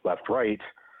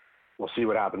 we'll see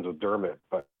what happens with Dermott.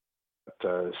 But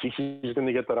CC's going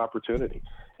to get that opportunity.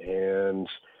 And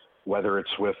whether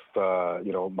it's with,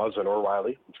 Muzzin or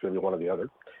Riley, it's going to be one or the other.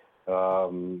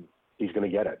 He's going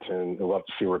to get it, and we'll have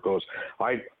to see where it goes.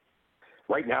 Right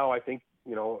now, I think,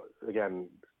 again,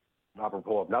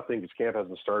 apropos of nothing because camp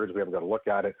hasn't started. We haven't got to look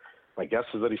at it. My guess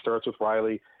is that he starts with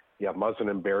Riley. You have Muzzin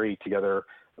and Barry together.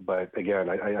 But again,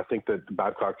 I think that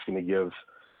Babcock's going to give,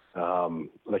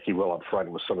 like he will up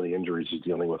front with some of the injuries he's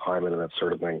dealing with, Hyman and that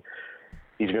sort of thing.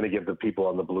 He's going to give the people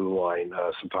on the blue line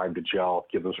some time to gel,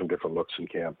 give them some different looks in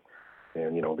camp.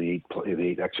 And, the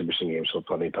eight exhibition games, so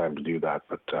plenty of time to do that.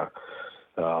 But,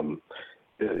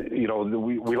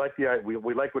 we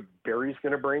like what Barry's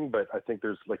going to bring, but I think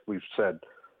there's, like we've said,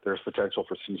 there's potential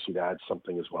for CC to add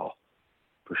something as well.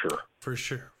 For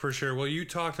sure. Well, you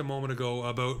talked a moment ago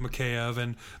about Mikheyev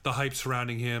and the hype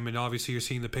surrounding him, and obviously you're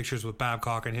seeing the pictures with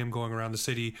Babcock and him going around the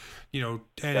city, and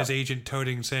his agent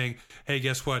touting, saying, hey,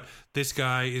 guess what? This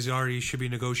guy should be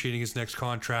negotiating his next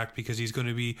contract because he's going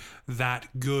to be that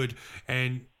good.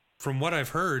 And from what I've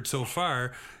heard so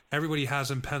far, everybody has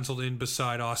him penciled in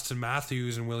beside Austin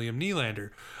Matthews and William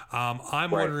Nylander. I'm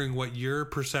wondering what your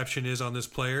perception is on this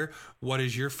player. What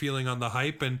is your feeling on the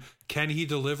hype, and can he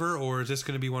deliver, or is this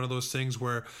going to be one of those things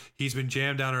where he's been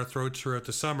jammed down our throats throughout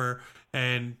the summer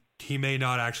and he may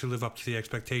not actually live up to the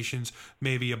expectations,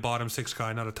 maybe a bottom six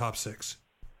guy, not a top six?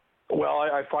 Well,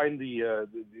 I find the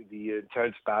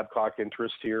intense Babcock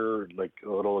interest here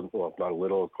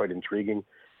quite intriguing,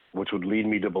 which would lead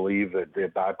me to believe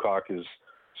that Babcock is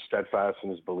steadfast in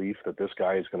his belief that this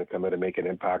guy is going to come in and make an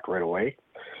impact right away.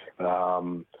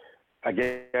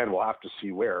 Again, we'll have to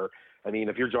see where. I mean,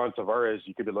 if you're John Tavares,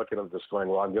 you could be looking at this going,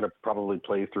 well, I'm going to probably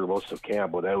play through most of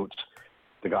camp without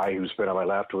the guy who's been on my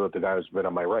left, without the guy who's been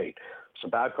on my right. So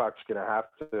Babcock's going to have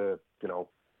to,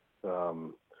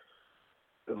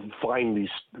 find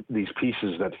these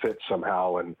pieces that fit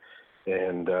somehow, and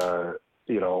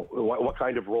what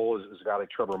kind of role is a guy like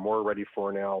Trevor Moore ready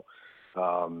for now?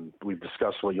 We've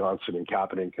discussed what Johnson and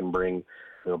Kapanen can bring,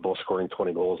 both scoring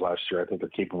 20 goals last year. I think they're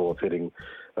capable of hitting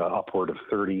upward of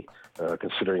 30,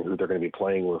 considering who they're going to be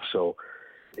playing with. So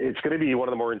it's going to be one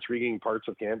of the more intriguing parts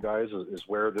of camp, guys, is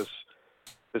where this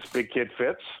big kid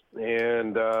fits,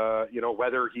 and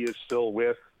whether he is still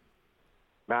with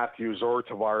Matthews or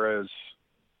Tavares,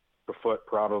 the foot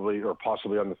probably, or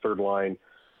possibly on the third line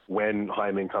when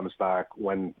Hyman comes back,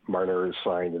 when Marner is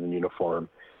signed in uniform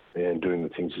and doing the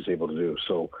things he's able to do.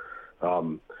 So,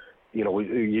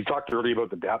 you talked earlier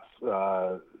about the depth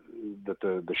that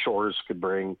the Shores could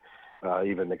bring.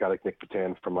 Even the guy like Nick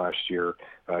Patan from last year,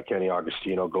 Kenny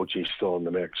Agostino, Gauthier still in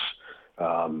the mix,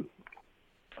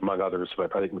 among others.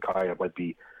 But I think Mikheyev might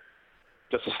be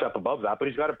just a step above that, but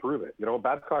he's got to prove it.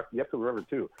 Babcock, you have to remember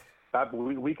too,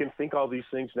 we can think all these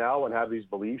things now and have these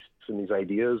beliefs and these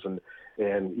ideas, and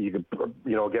you could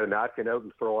get a napkin out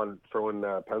and throw in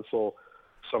pencil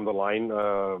some of the line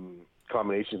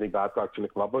combinations you think Babcock's going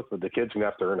to come up with, but the kid's going to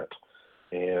have to earn it,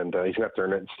 and he's going to have to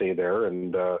earn it and stay there.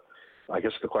 And I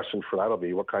guess the question for that will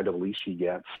be what kind of leash he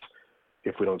gets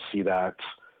if we don't see that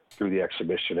through the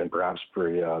exhibition and perhaps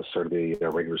for start of the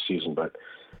regular season. But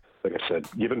like I said,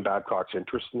 given Babcock's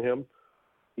interest in him,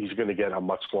 he's going to get a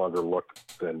much longer look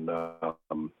than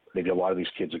maybe a lot of these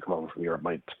kids that come over from Europe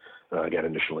might get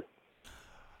initially.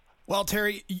 Well,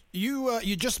 Terry,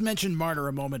 you just mentioned Marner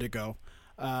a moment ago.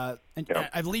 And yep.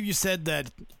 I believe you said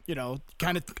that,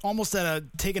 kind of almost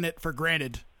taking it for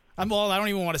granted. I don't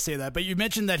even want to say that, but you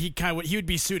mentioned that he would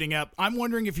be suiting up. I'm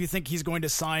wondering if you think he's going to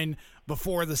sign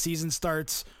before the season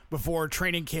starts, before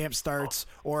training camp starts,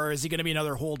 or is he going to be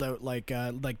another holdout like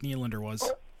Nylander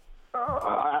was?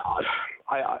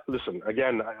 Listen,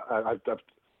 again, I've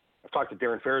talked to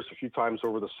Darren Ferris a few times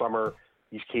over the summer.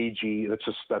 He's cagey.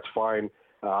 That's fine.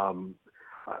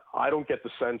 I don't get the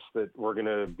sense that we're going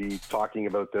to be talking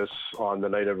about this on the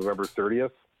night of November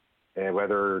 30th and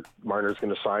whether Marner's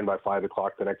going to sign by 5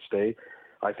 o'clock the next day.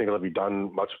 I think it'll be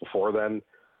done much before then.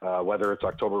 Whether it's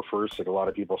October 1st, like a lot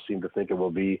of people seem to think it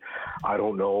will be, I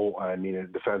don't know. I mean,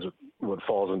 it depends what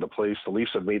falls into place. The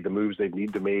Leafs have made the moves they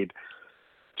need to make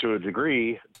to a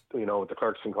degree, with the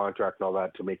Clarkson contract and all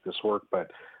that to make this work,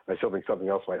 but I still think something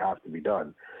else might have to be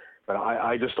done. But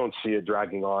I just don't see it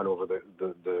dragging on over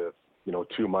the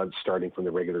 2 months starting from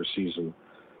the regular season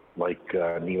like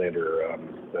Nylander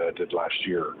did last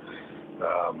year.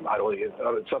 I don't think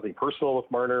it's something personal with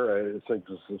Marner. I think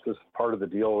this is part of the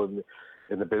deal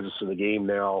in the business of the game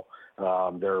now.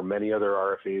 There are many other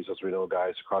RFAs, as we know,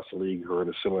 guys across the league who are in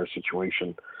a similar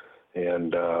situation,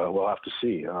 and we'll have to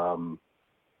see.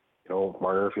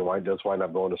 Marner, if he does wind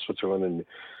up going to Switzerland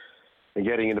and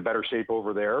getting into better shape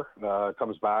over there,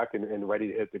 comes back and ready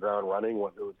to hit the ground running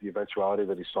with the eventuality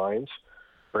that he signs.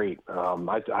 Great.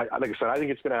 Like I said, I think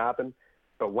it's going to happen,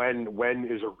 but when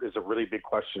is a really big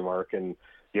question mark. And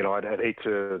I'd hate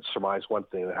to surmise one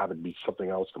thing and have it be something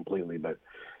else completely, but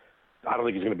I don't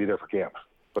think he's going to be there for camp.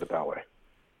 Put it that way.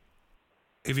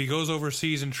 if he goes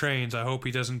overseas and trains, I hope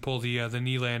he doesn't pull the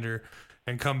Nylander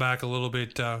and come back a little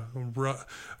bit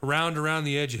round around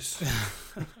the edges.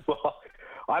 Well,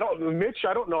 Mitch.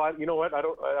 I don't know. You know what? I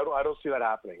don't see that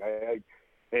happening.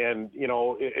 And you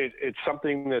know, it's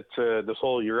something that this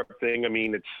whole Europe thing. I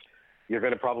mean, you're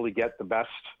going to probably get the best.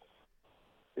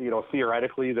 You know,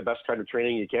 theoretically, the best kind of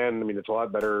training you can. I mean, it's a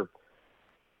lot better.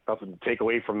 Nothing to take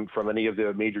away from any of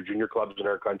the major junior clubs in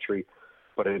our country,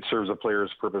 but it serves a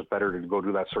player's purpose better to go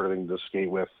do that sort of thing to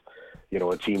skate with, you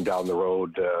know, a team down the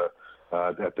road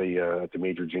at the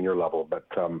major junior level. But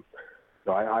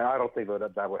no, I don't think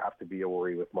that would have to be a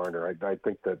worry with Marner. I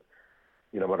think that,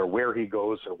 you know, no matter where he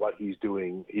goes or what he's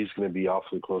doing, he's going to be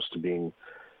awfully close to being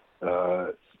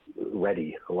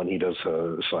ready when he does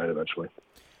sign eventually.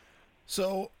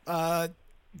 So,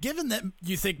 given that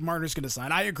you think Marner's going to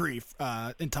sign, I agree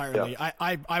entirely. Yeah.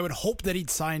 I would hope that he'd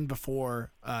sign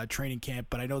before training camp,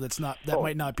 but I know that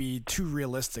might not be too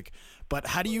realistic. But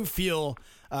how do you feel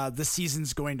the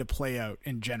season's going to play out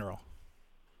in general?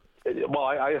 Well,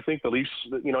 I think the Leafs,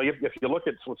 you know, if you look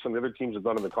at what some of the other teams have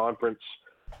done in the conference,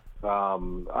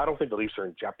 I don't think the Leafs are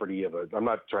in jeopardy of I'm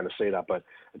not trying to say that, but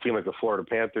a team like the Florida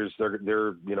Panthers,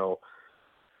 they're you know,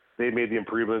 they made the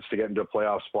improvements to get into a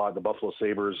playoff spot. The Buffalo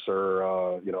Sabres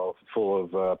are, you know, full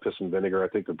of piss and vinegar. I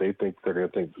think that they think they're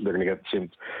going to get the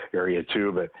same area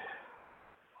too. But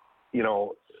you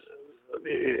know,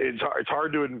 it's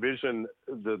hard to envision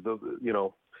the you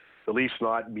know, the Leafs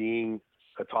not being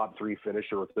a top 3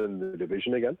 finisher within the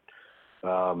division again,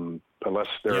 unless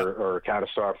there are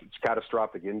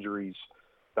catastrophic injuries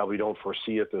that we don't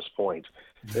foresee at this point.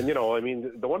 And, you know, I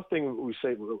mean, the one thing we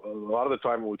say a lot of the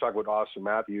time when we talk about Austin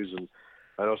Matthews, and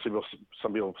I know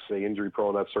some people say injury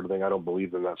prone, that sort of thing. I don't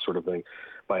believe in that sort of thing.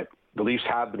 But the Leafs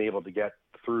have been able to get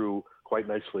through quite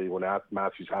nicely when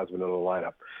Matthews has been in the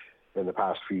lineup in the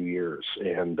past few years.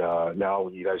 And now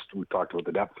we talked about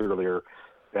the depth earlier.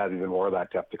 They have even more of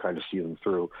that depth to kind of see them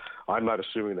through. I'm not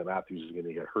assuming that Matthews is going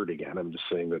to get hurt again. I'm just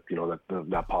saying that, you know,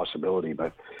 that possibility.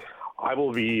 But I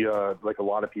will be, like a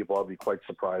lot of people, I'll be quite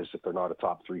surprised if they're not a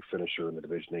top 3 finisher in the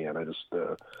division again. I just,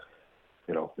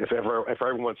 you know, if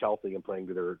everyone's healthy and playing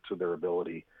to their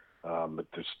ability, but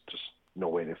there's just no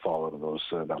way they fall out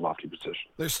of that lofty position.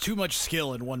 There's too much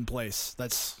skill in one place.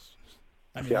 That's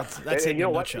it and in you know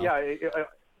a what? nutshell. Yeah.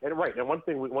 And right. And one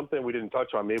thing we didn't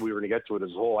touch on, maybe we were going to get to it, is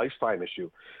the whole ice time issue.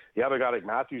 You have a guy like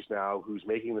Matthews now who's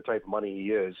making the type of money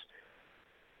he is.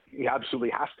 He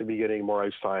absolutely has to be getting more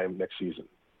ice time next season.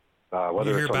 You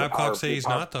hear Babcock say he's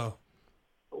not, though.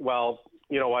 Well,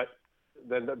 you know what?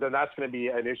 Then that's going to be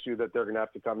an issue that they're going to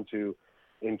have to come to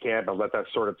in camp and let that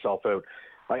sort itself out.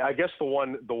 I guess the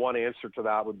one answer to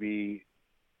that would be,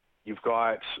 you've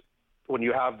got, when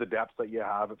you have the depth that you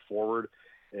have at forward,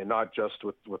 and not just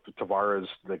with Tavares,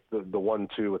 the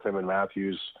 1-2 with him and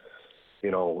Matthews,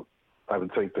 you know, I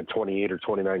would think that 28 or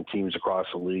 29 teams across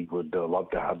the league would love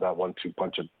to have that 1-2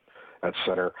 punch at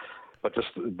center. But just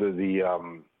the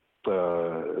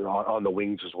on the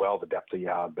wings as well, the depth that you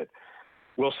have. But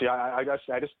we'll see. I just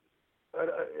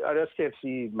can't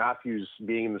see Matthews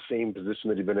being in the same position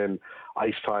that he's been in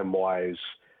ice time wise,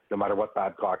 no matter what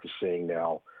Babcock is saying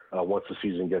now. Once the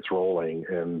season gets rolling,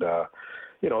 and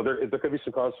you know, there could be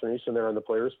some consternation there on the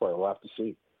players' part. We'll have to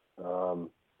see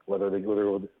whether they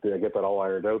get that all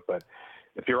ironed out. But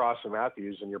if you're Austin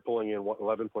Matthews and you're pulling in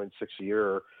 11.6 a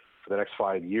year for the next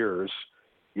 5 years,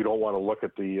 you don't want to look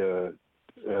at the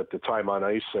time on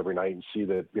ice every night and see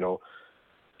that, you know,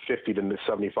 50 to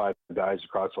 75 guys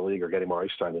across the league are getting more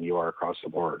ice time than you are across the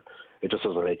board. It just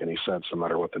doesn't make any sense, no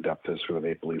matter what the depth is for the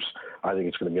Maple Leafs. I think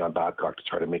it's going to be on Babcock to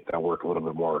try to make that work a little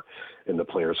bit more in the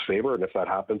players' favor. And if that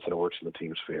happens, then it works in the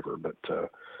team's favor. But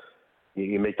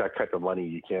you make that type of money,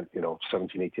 you can't, you know,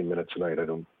 17, 18 minutes a night. I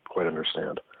don't quite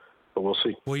understand. But we'll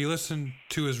see. Well, you listen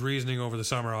to his reasoning over the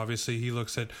summer. Obviously, he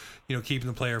looks at, you know, keeping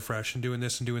the player fresh and doing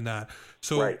this and doing that.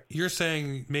 So right. You're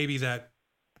saying maybe that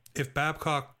if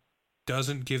Babcock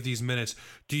doesn't give these minutes,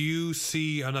 do you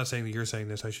see, I'm not saying that you're saying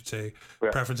this, I should say,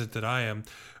 preference it that I am,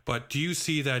 but do you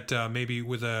see that maybe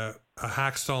with a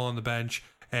Hackstall on the bench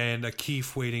and a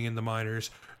Keefe waiting in the minors,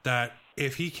 that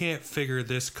if he can't figure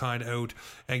this kind out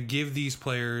and give these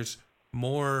players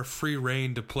more free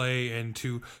reign to play and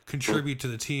to contribute to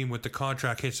the team with the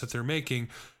contract hits that they're making,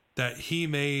 that he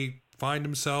may find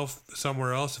himself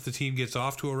somewhere else if the team gets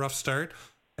off to a rough start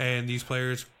and these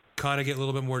players kind of get a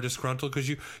little bit more disgruntled? Because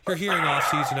you're hearing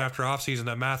offseason after offseason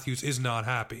that Matthews is not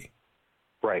happy.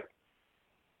 Right.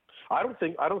 I don't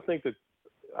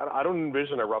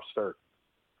envision a rough start.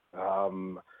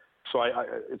 So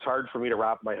it's hard for me to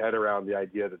wrap my head around the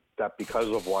idea that because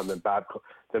of one, then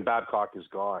Babcock is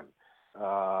gone.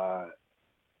 Because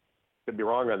could be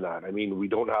wrong on that. I mean, we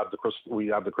don't have we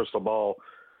have the crystal ball,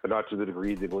 but not to the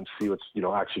degree they won't see what's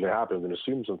actually going to happen and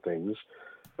assume some things.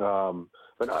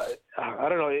 But I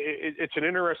don't know. It's an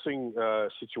interesting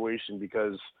situation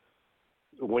because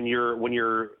when you're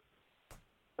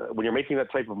making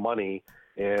that type of money,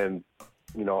 and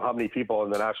how many people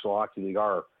in the National Hockey League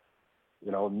are,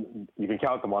 you can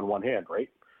count them on one hand, right?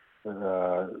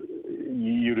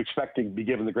 You'd expect to be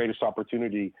given the greatest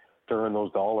opportunity to earn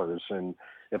those dollars, and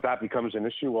if that becomes an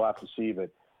issue, we'll have to see. But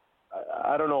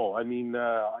I don't know. I mean,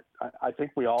 I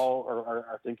think we all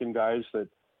are thinking, guys, that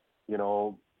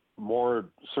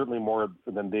certainly more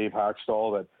than Dave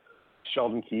Hackstall, that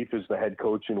Sheldon Keefe is the head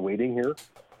coach in waiting here,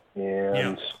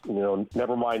 and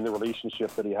never mind the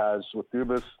relationship that he has with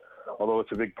Dubas, although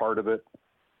it's a big part of it.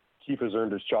 Keefe has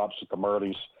earned his chops with the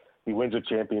Marlies. He wins a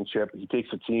championship. He takes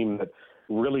a team that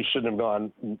really shouldn't have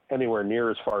gone anywhere near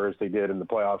as far as they did in the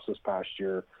playoffs this past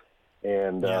year,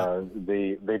 and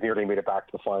they nearly made it back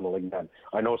to the final again.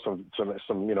 I know some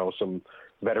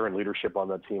veteran leadership on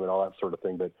that team and all that sort of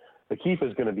thing, but Keefe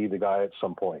is going to be the guy at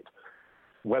some point.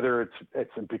 Whether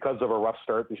it's because of a rough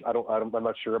start, I'm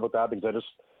not sure about that, because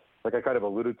I kind of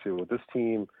alluded to with this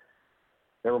team.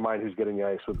 Never mind who's getting the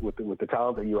ice, with the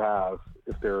talent that you have.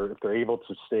 If they're able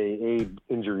to stay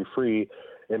A, injury free,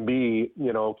 and B,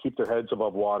 keep their heads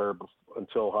above water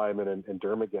until Hyman and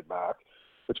Dermott get back,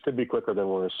 which could be quicker than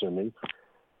we're assuming,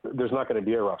 there's not going to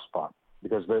be a rough spot,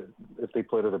 because if they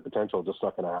play to their potential, it's just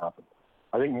not going to happen.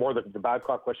 I think more the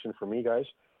Babcock question for me, guys,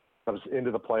 comes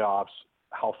into the playoffs.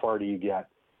 How far do you get?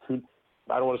 I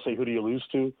don't want to say who do you lose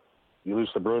to. You lose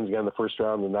to the Bruins again in the first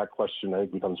round, and that question I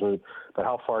think becomes moot. But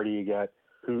how far do you get?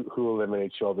 Who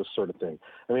eliminates you? All this sort of thing.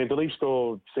 I mean, if the Leafs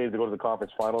they go to the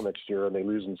conference final next year and they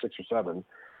lose in 6 or 7,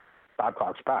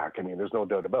 Babcock's back. I mean, there's no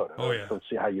doubt about it. Oh, yeah. Let's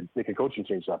see how you make a coaching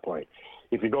change at that point.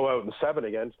 If you go out in 7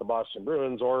 against the Boston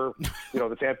Bruins or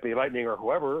the Tampa Bay Lightning or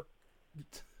whoever,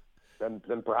 then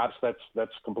perhaps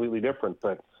that's completely different.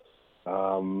 But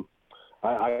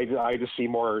I just see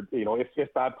more.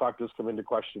 If Babcock does come into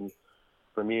question,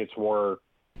 for me, it's more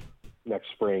next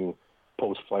spring,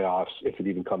 post playoffs, if it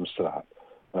even comes to that.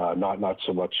 Not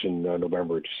so much in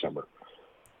November or December.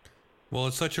 Well,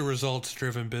 it's such a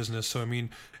results-driven business. So, I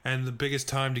mean, and the biggest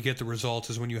time to get the results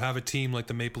is when you have a team like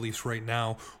the Maple Leafs right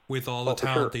now, with all the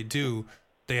talent they do,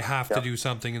 they have to do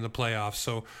something in the playoffs.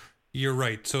 So, you're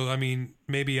right. So, I mean,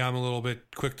 maybe I'm a little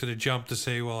bit quick to the jump to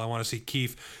say, well, I want to see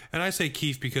Keefe. And I say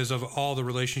Keefe because of all the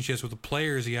relationships with the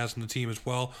players he has on the team as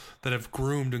well that have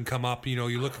groomed and come up.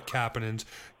 You look at Kapanen's,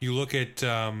 you look at...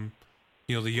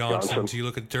 the Janssens, you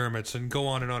look at Dermott's, and go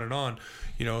on and on and on.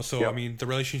 I mean, the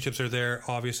relationships are there,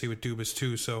 obviously, with Dubas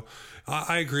too. So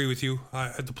I agree with you.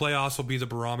 The playoffs will be the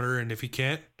barometer, and if he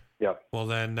can't, well,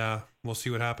 then we'll see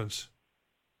what happens.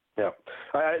 Yeah,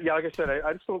 like I said,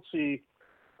 I just don't see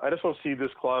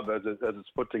this club as it's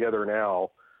put together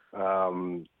now,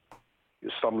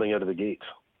 stumbling out of the gate.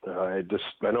 I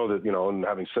know that and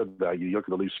having said that, you look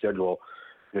at the Leafs schedule,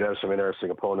 you'd have some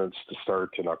interesting opponents to start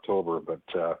in October,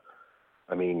 but.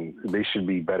 I mean, they should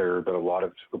be better than a lot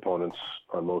of opponents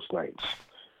on most nights,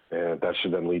 and that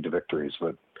should then lead to victories.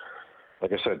 But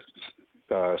like I said,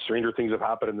 stranger things have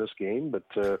happened in this game, but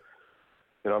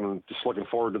I'm just looking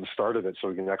forward to the start of it so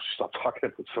we can actually stop talking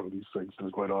about some of these things, to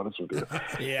be quite honest with you.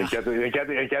 Yeah. And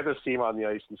get this team on the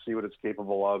ice and see what it's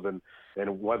capable of, and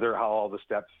how all this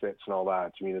depth fits and all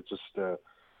that. I mean, it's just,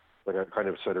 like I kind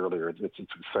of said earlier, it's an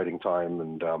exciting time,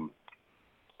 and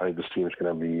I think this team is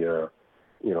going to be...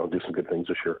 do some good things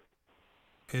this year.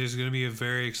 It is going to be a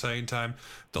very exciting time.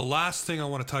 The last thing I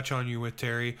want to touch on you with,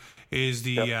 Terry, is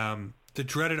the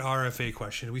dreaded RFA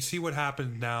question. We see what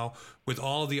happened now with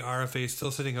all of the RFAs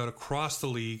still sitting out across the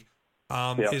league.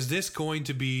 Is this going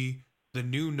to be the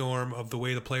new norm of the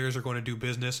way the players are going to do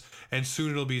business? And soon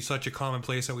it'll be such a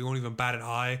commonplace that we won't even bat an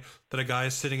eye that a guy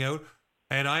is sitting out.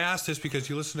 And I asked this because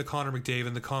you listen to Connor McDavid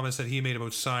and the comments that he made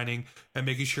about signing and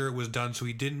making sure it was done so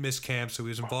he didn't miss camp, so he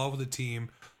was involved with the team.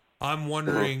 I'm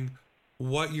wondering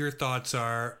what your thoughts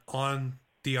are on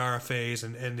the RFAs,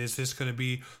 and is this going to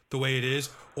be the way it is?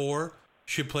 Or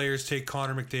should players take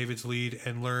Connor McDavid's lead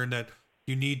and learn that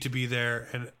you need to be there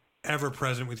and ever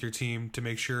present with your team to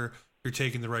make sure you're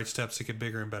taking the right steps to get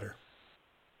bigger and better?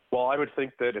 Well, I would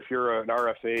think that if you're an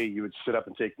RFA, you would sit up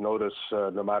and take notice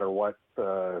no matter what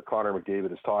Connor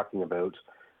McDavid is talking about.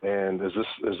 And as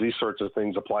these sorts of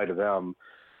things apply to them,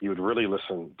 you would really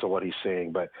listen to what he's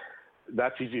saying. But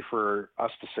that's easy for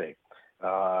us to say.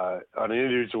 On an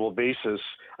individual basis,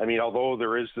 I mean, although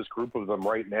there is this group of them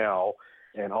right now,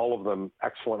 and all of them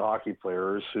excellent hockey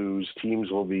players whose teams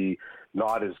will be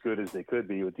not as good as they could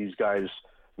be with these guys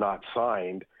not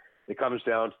signed, it comes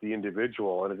down to the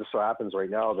individual. And it just so happens right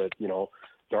now that,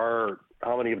 there are,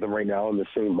 how many of them right now in the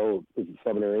same boat? Is it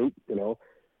 7 or 8?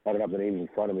 I don't have the names in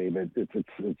front of me, but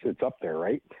it's up there,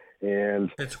 right?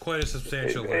 And it's quite a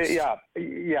substantial list. Yeah,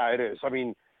 it is. I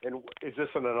mean, and is this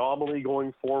an anomaly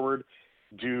going forward?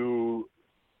 Does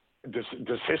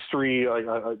history,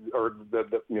 or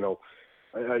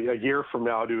a year from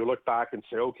now, do we look back and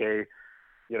say, okay,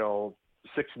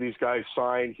 6 of these guys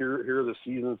signed. Here are the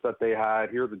seasons that they had.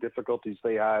 Here are the difficulties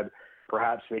they had.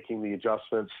 Perhaps making the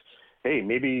adjustments. Hey,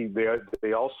 maybe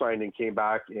they all signed and came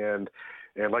back and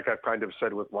like I've kind of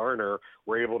said with Marner,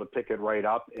 we're able to pick it right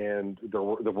up, and there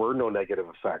were no negative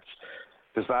effects.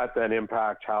 Does that then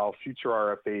impact how future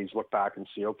RFAs look back and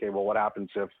see, okay, well,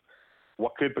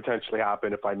 what could potentially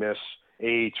happen if I miss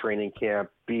A, training camp,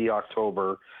 B,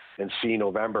 October, and C,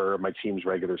 November of my team's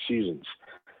regular seasons?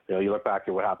 You look back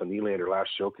at what happened to Nylander last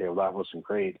year. Okay, well, that wasn't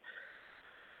great.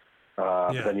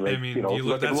 Then you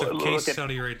make, that's a case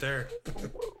study right there.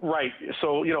 Right.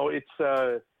 So, it's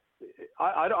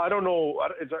I don't know.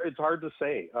 It's hard to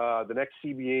say. The next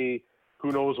CBA,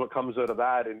 who knows what comes out of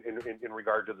that in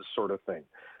regard to this sort of thing.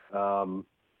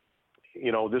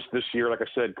 This year, like I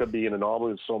said, could be an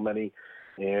anomaly with so many.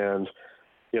 And,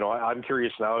 I'm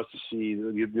curious now as to see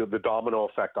the domino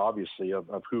effect, obviously, of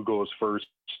who goes first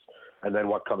and then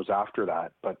what comes after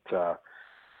that. But,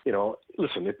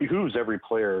 listen, it behooves every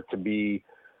player to be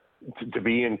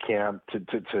in camp,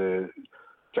 to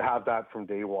have that from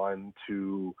day one,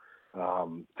 to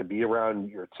be around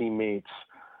your teammates.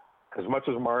 As much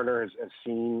as Marner has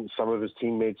seen some of his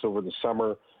teammates over the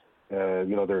summer, there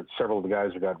are several of the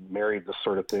guys who got married, this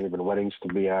sort of thing, have been weddings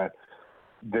to be at.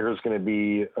 There's going to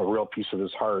be a real piece of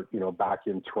his heart, back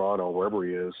in Toronto, wherever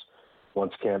he is,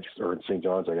 once camp, or in St.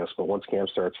 John's, I guess, but once camp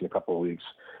starts in a couple of weeks,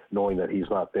 knowing that he's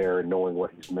not there and knowing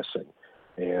what he's missing.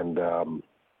 And,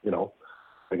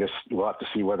 I guess we'll have to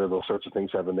see whether those sorts of things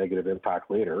have a negative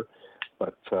impact later.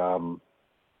 But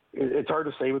it's hard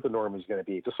to say what the norm is going to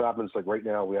be. It just happens like right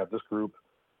now we have this group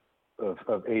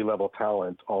of A-level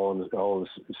talent all in a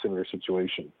similar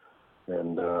situation.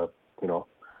 And,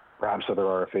 perhaps other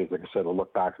RFAs, like I said, will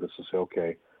look back at this and say,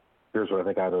 okay, here's what I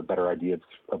think I have a better idea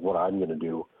of what I'm going to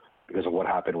do because of what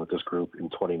happened with this group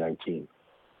in 2019.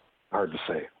 Hard to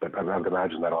say, but I would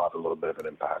imagine that'll have a little bit of an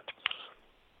impact.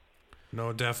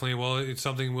 No, definitely. Well, it's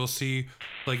something we'll see,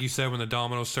 like you said, when the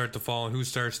dominoes start to fall and who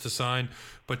starts to sign.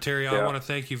 But Terry, I want to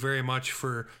thank you very much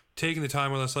for taking the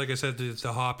time with us. Like I said,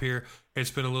 the hop here,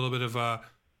 it's been a little bit of a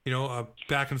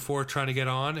back and forth trying to get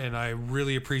on, and I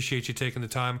really appreciate you taking the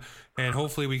time. And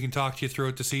hopefully we can talk to you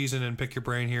throughout the season and pick your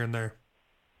brain here and there.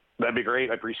 That'd be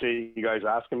great. I appreciate you guys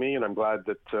asking me, and I'm glad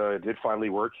that it did finally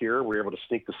work here. We were able to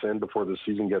sneak this in before the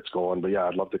season gets going. But yeah,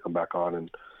 I'd love to come back on and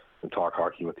talk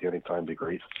hockey with you anytime. It'd be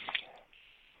great.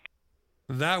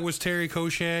 That was Terry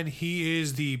Koshan. He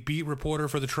is the beat reporter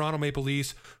for the Toronto Maple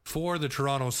Leafs for the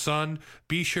Toronto Sun.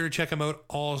 Be sure to check him out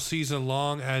all season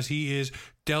long as he is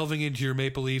delving into your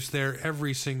Maple Leafs there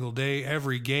every single day,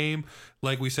 every game.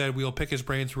 Like we said, we'll pick his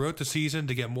brain throughout the season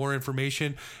to get more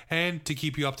information and to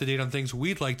keep you up to date on things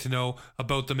we'd like to know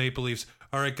about the Maple Leafs.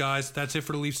 All right, guys, that's it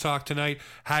for the Leafs Talk tonight.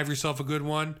 Have yourself a good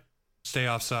one. Stay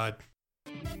offside.